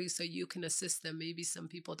necessarily, so you can assist them. Maybe some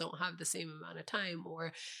people don't have the same amount of time,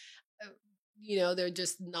 or they're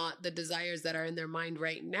just not the desires that are in their mind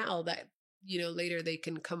right now, that later they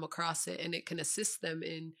can come across it and it can assist them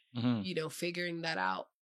in figuring that out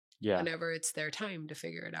whenever it's their time to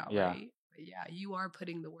figure it out. Right. But you are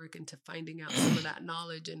putting the work into finding out some of that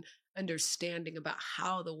knowledge and understanding about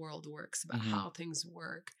how the world works, about how things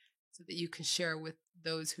work, so that you can share with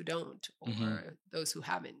those who don't, or those who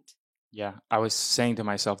haven't. Yeah. I was saying to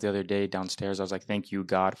myself the other day downstairs, I was like, thank you,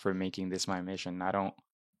 God, for making this my mission.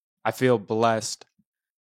 I feel blessed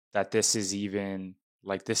that this is even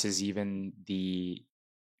the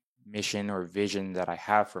mission or vision that I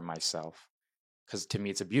have for myself, because to me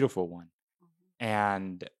it's a beautiful one.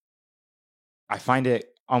 And I find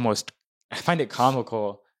it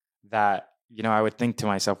comical that I would think to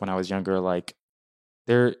myself when I was younger, like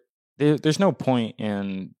there's no point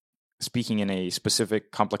in speaking in a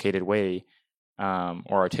specific, complicated way, or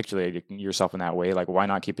articulating yourself in that way. Like, why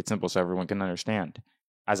not keep it simple so everyone can understand?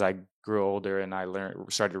 As I grew older and I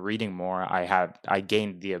started reading more, I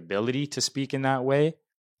gained the ability to speak in that way.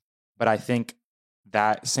 But I think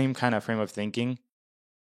that same kind of frame of thinking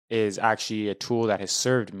is actually a tool that has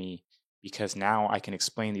served me, because now I can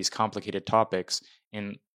explain these complicated topics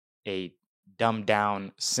in a dumbed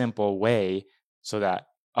down, simple way so that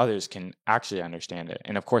others can actually understand it.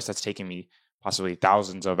 And of course, that's taken me possibly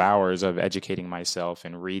thousands of hours of educating myself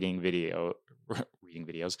and reading videos,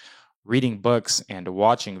 reading books and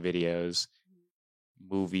watching videos,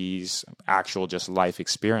 movies, actual just life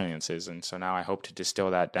experiences. And so now I hope to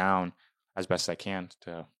distill that down as best I can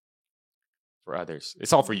for others.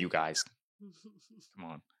 It's all for you guys.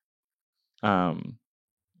 Come on.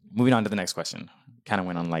 Moving on to the next question. Kind of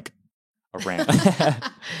went on like a rant.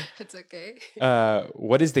 It's okay.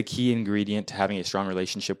 What is the key ingredient to having a strong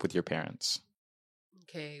relationship with your parents?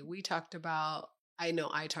 Okay, I know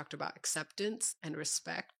I talked about acceptance and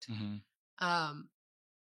respect. Mm-hmm.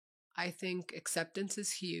 I think acceptance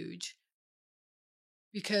is huge,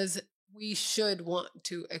 because we should want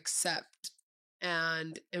to accept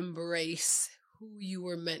and embrace who you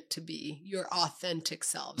were meant to be, your authentic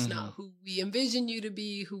selves, Mm-hmm. not who we envision you to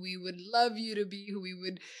be, who we would love you to be, who we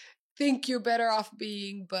would think you're better off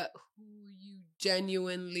being, but who you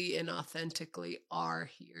genuinely and authentically are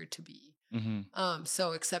here to be. Mm-hmm.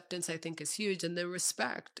 So acceptance, I think, is huge, and then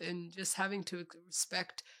respect, and just having to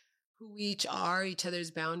respect who we each are, each other's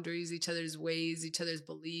boundaries, each other's ways, each other's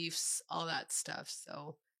beliefs, all that stuff.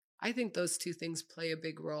 So I think those two things play a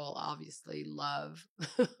big role. Obviously, love.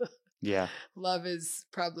 Yeah. Love is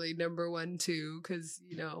probably number one too, because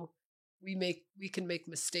we can make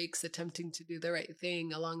mistakes attempting to do the right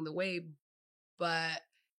thing along the way, but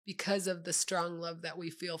because of the strong love that we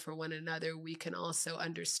feel for one another, we can also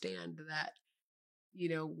understand that we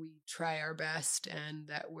try our best, and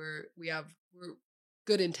that we're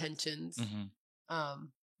good intentions. Mm-hmm.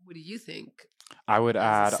 What do you think? I would As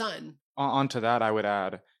add a son, onto that. I would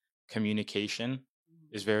add communication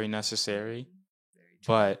is very necessary, very true.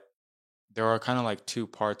 but there are kind of like two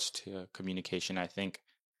parts to communication. I think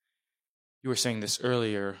you were saying this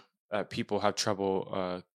earlier. People have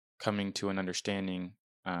trouble coming to an understanding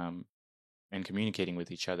and communicating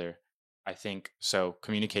with each other. I think so.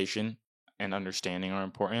 Communication and understanding are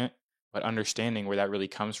important, but understanding where that really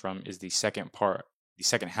comes from is the second part, the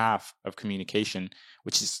second half of communication,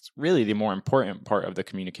 which is really the more important part of the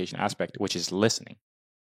communication aspect, which is listening.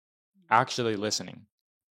 Actually listening,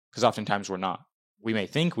 because oftentimes we're not. We may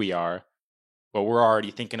think we are, but we're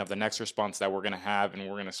already thinking of the next response that we're going to have, and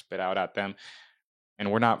we're going to spit out at them,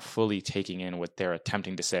 and we're not fully taking in what they're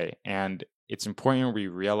attempting to say. And it's important we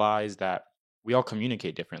realize that we all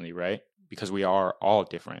communicate differently, right? Because we are all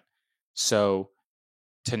different. So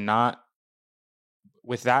to not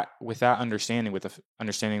with that understanding, with the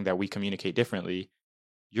understanding that we communicate differently,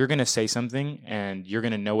 you're going to say something and you're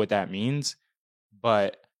going to know what that means,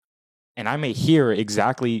 and I may hear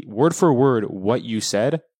exactly word for word what you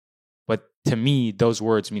said, but to me those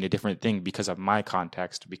words mean a different thing because of my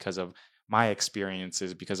context, because of my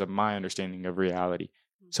experiences, because of my understanding of reality.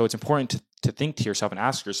 So it's important to think to yourself and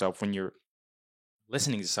ask yourself, when you're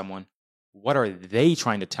listening to someone, what are they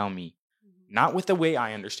trying to tell me? Not with the way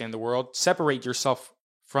I understand the world. Separate yourself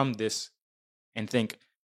from this and think,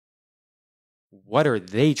 what are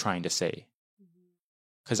they trying to say?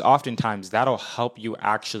 Because oftentimes that'll help you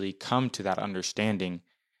actually come to that understanding,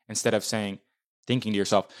 instead of thinking to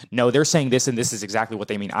yourself, no, they're saying this and this is exactly what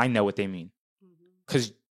they mean. I know what they mean.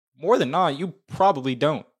 Because more than not, you probably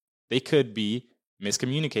don't. They could be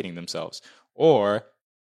miscommunicating themselves, or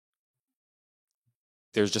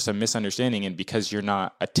there's just a misunderstanding, and because you're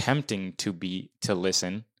not attempting to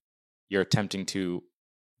listen, you're attempting to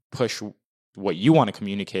push what you want to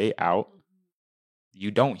communicate out,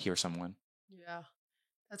 you don't hear someone. Yeah.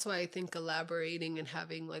 That's why I think elaborating and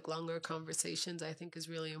having like longer conversations, I think, is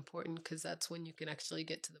really important, because that's when you can actually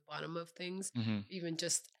get to the bottom of things. Mm-hmm. Even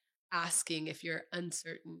just asking if you're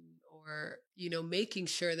uncertain, or, making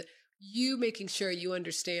sure you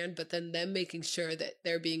understand, but then them making sure that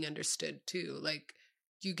they're being understood too. Like,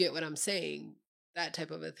 do you get what I'm saying? That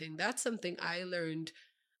type of a thing. That's something I learned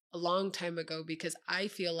a long time ago, because I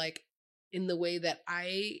feel like in the way that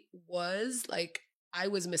I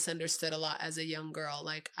was misunderstood a lot as a young girl.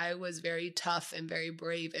 Like, I was very tough and very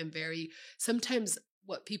brave and very, sometimes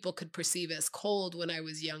what people could perceive as cold when I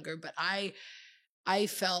was younger, but I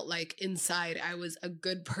felt like inside I was a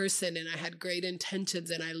good person, and I had great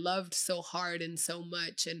intentions, and I loved so hard and so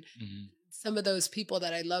much. And some of those people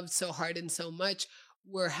that I loved so hard and so much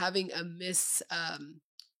were having a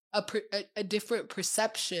different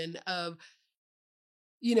perception of,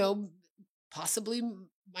 possibly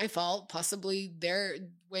my fault, possibly their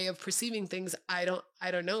way of perceiving things. I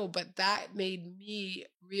don't know, but that made me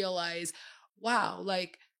realize, wow,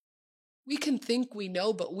 like we can think we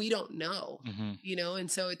know, but we don't know, and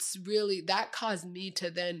so it's really, that caused me to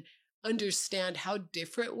then understand how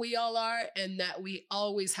different we all are, and that we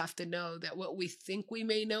always have to know that what we think we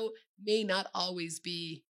may know may not always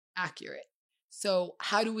be accurate. So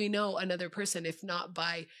how do we know another person if not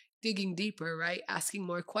by digging deeper, right? Asking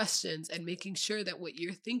more questions and making sure that what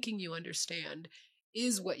you're thinking you understand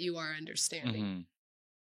is what you are understanding.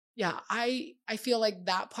 Yeah, I feel like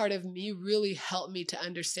that part of me really helped me to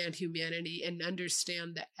understand humanity and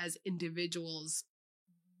understand that as individuals,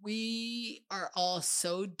 we are all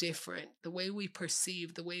so different. The way we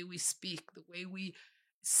perceive, the way we speak, the way we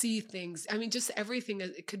see things. I mean, just everything,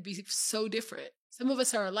 it could be so different. Some of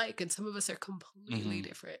us are alike and some of us are completely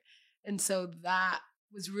different. And so that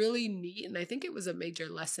was really neat. And I think it was a major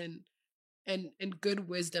lesson and good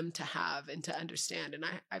wisdom to have and to understand. And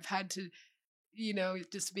I've had to,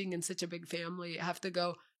 just being in such a big family, I have to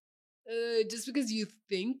go, just because you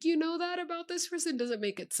think you know that about this person doesn't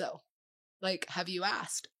make it so. Like, have you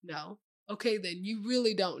asked? No. Okay, then you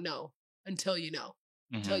really don't know until you know,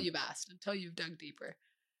 until you've asked, until you've dug deeper.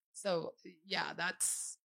 So yeah,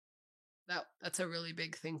 that's a really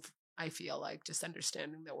big thing. I feel like just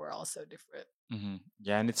understanding that we're all so different.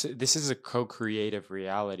 Yeah, and this is a co-creative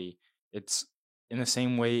reality. It's in the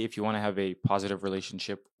same way, if you want to have a positive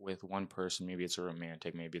relationship with one person, maybe it's a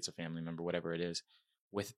romantic, maybe it's a family member, whatever it is,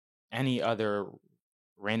 with any other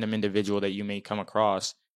random individual that you may come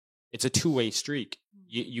across, it's a two-way streak.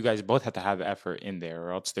 You guys both have to have effort in there,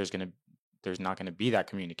 or else there's not gonna be that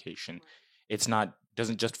communication. It's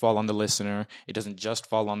doesn't just fall on the listener. It doesn't just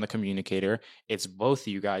fall on the communicator. It's both of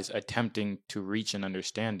you guys attempting to reach an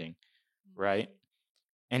understanding, right?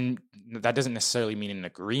 And that doesn't necessarily mean an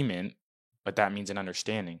agreement, but that means an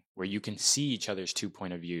understanding where you can see each other's 2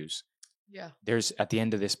 point of views. Yeah. There's at the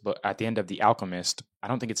end of this book, at the end of The Alchemist, I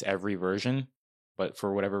don't think it's every version, but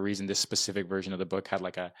for whatever reason, this specific version of the book had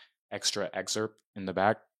like a extra excerpt in the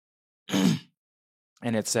back.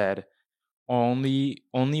 And it said, only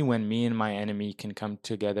when me and my enemy can come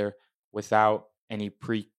together without any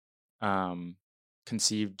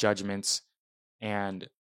conceived judgments and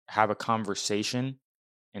have a conversation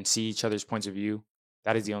and see each other's points of view,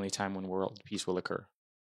 that is the only time when world peace will occur.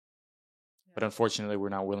 Yeah. But unfortunately, we're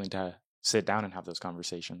not willing to sit down and have those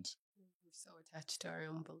conversations. We're so attached to our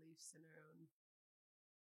own beliefs and our own.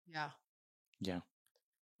 Yeah. Yeah.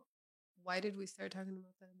 Why did we start talking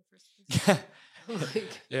about that in the first place?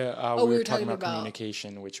 We were talking about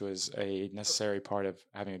communication, which was a necessary part of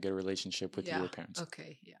having a good relationship with your parents.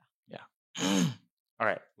 Okay, yeah. All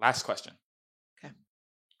right, last question. Okay.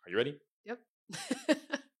 Are you ready? Yep.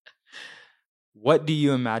 What do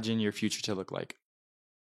you imagine your future to look like?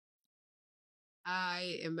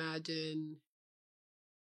 I imagine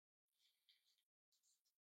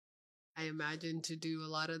to do a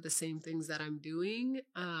lot of the same things that I'm doing,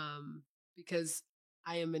 because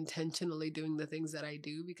I am intentionally doing the things that I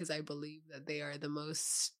do because I believe that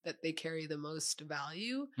they carry the most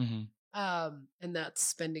value. And that's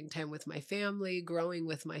spending time with my family, growing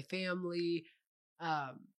with my family,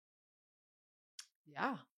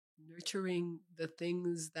 nurturing the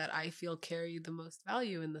things that I feel carry the most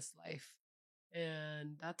value in this life.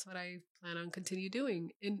 And that's what I plan on continue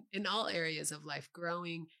doing in all areas of life,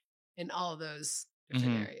 growing in all those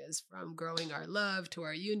different areas, from growing our love to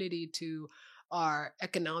our unity to our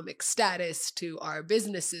economic status to our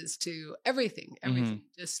businesses to everything,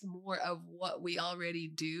 just more of what we already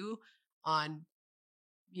do on,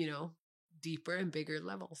 deeper and bigger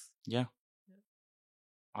levels. Yeah.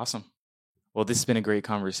 Awesome. Well, this has been a great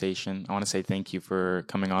conversation. I want to say thank you for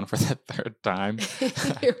coming on for the third time.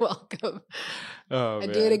 You're welcome. I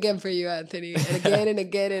do it again for you, Anthony, and again and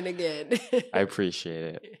again and again. I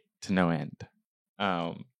appreciate it to no end.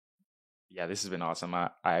 This has been awesome.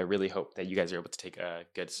 I really hope that you guys are able to take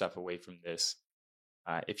good stuff away from this.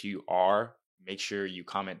 If you are, make sure you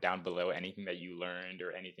comment down below anything that you learned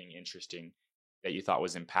or anything interesting that you thought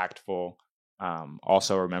was impactful.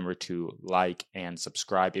 Also, remember to like and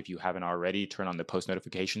subscribe if you haven't already. Turn on the post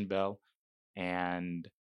notification bell, and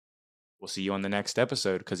we'll see you on the next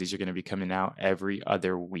episode because these are going to be coming out every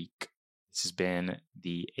other week. This has been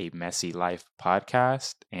the A Messy Life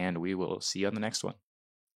podcast, and we will see you on the next one.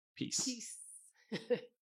 Peace. Peace.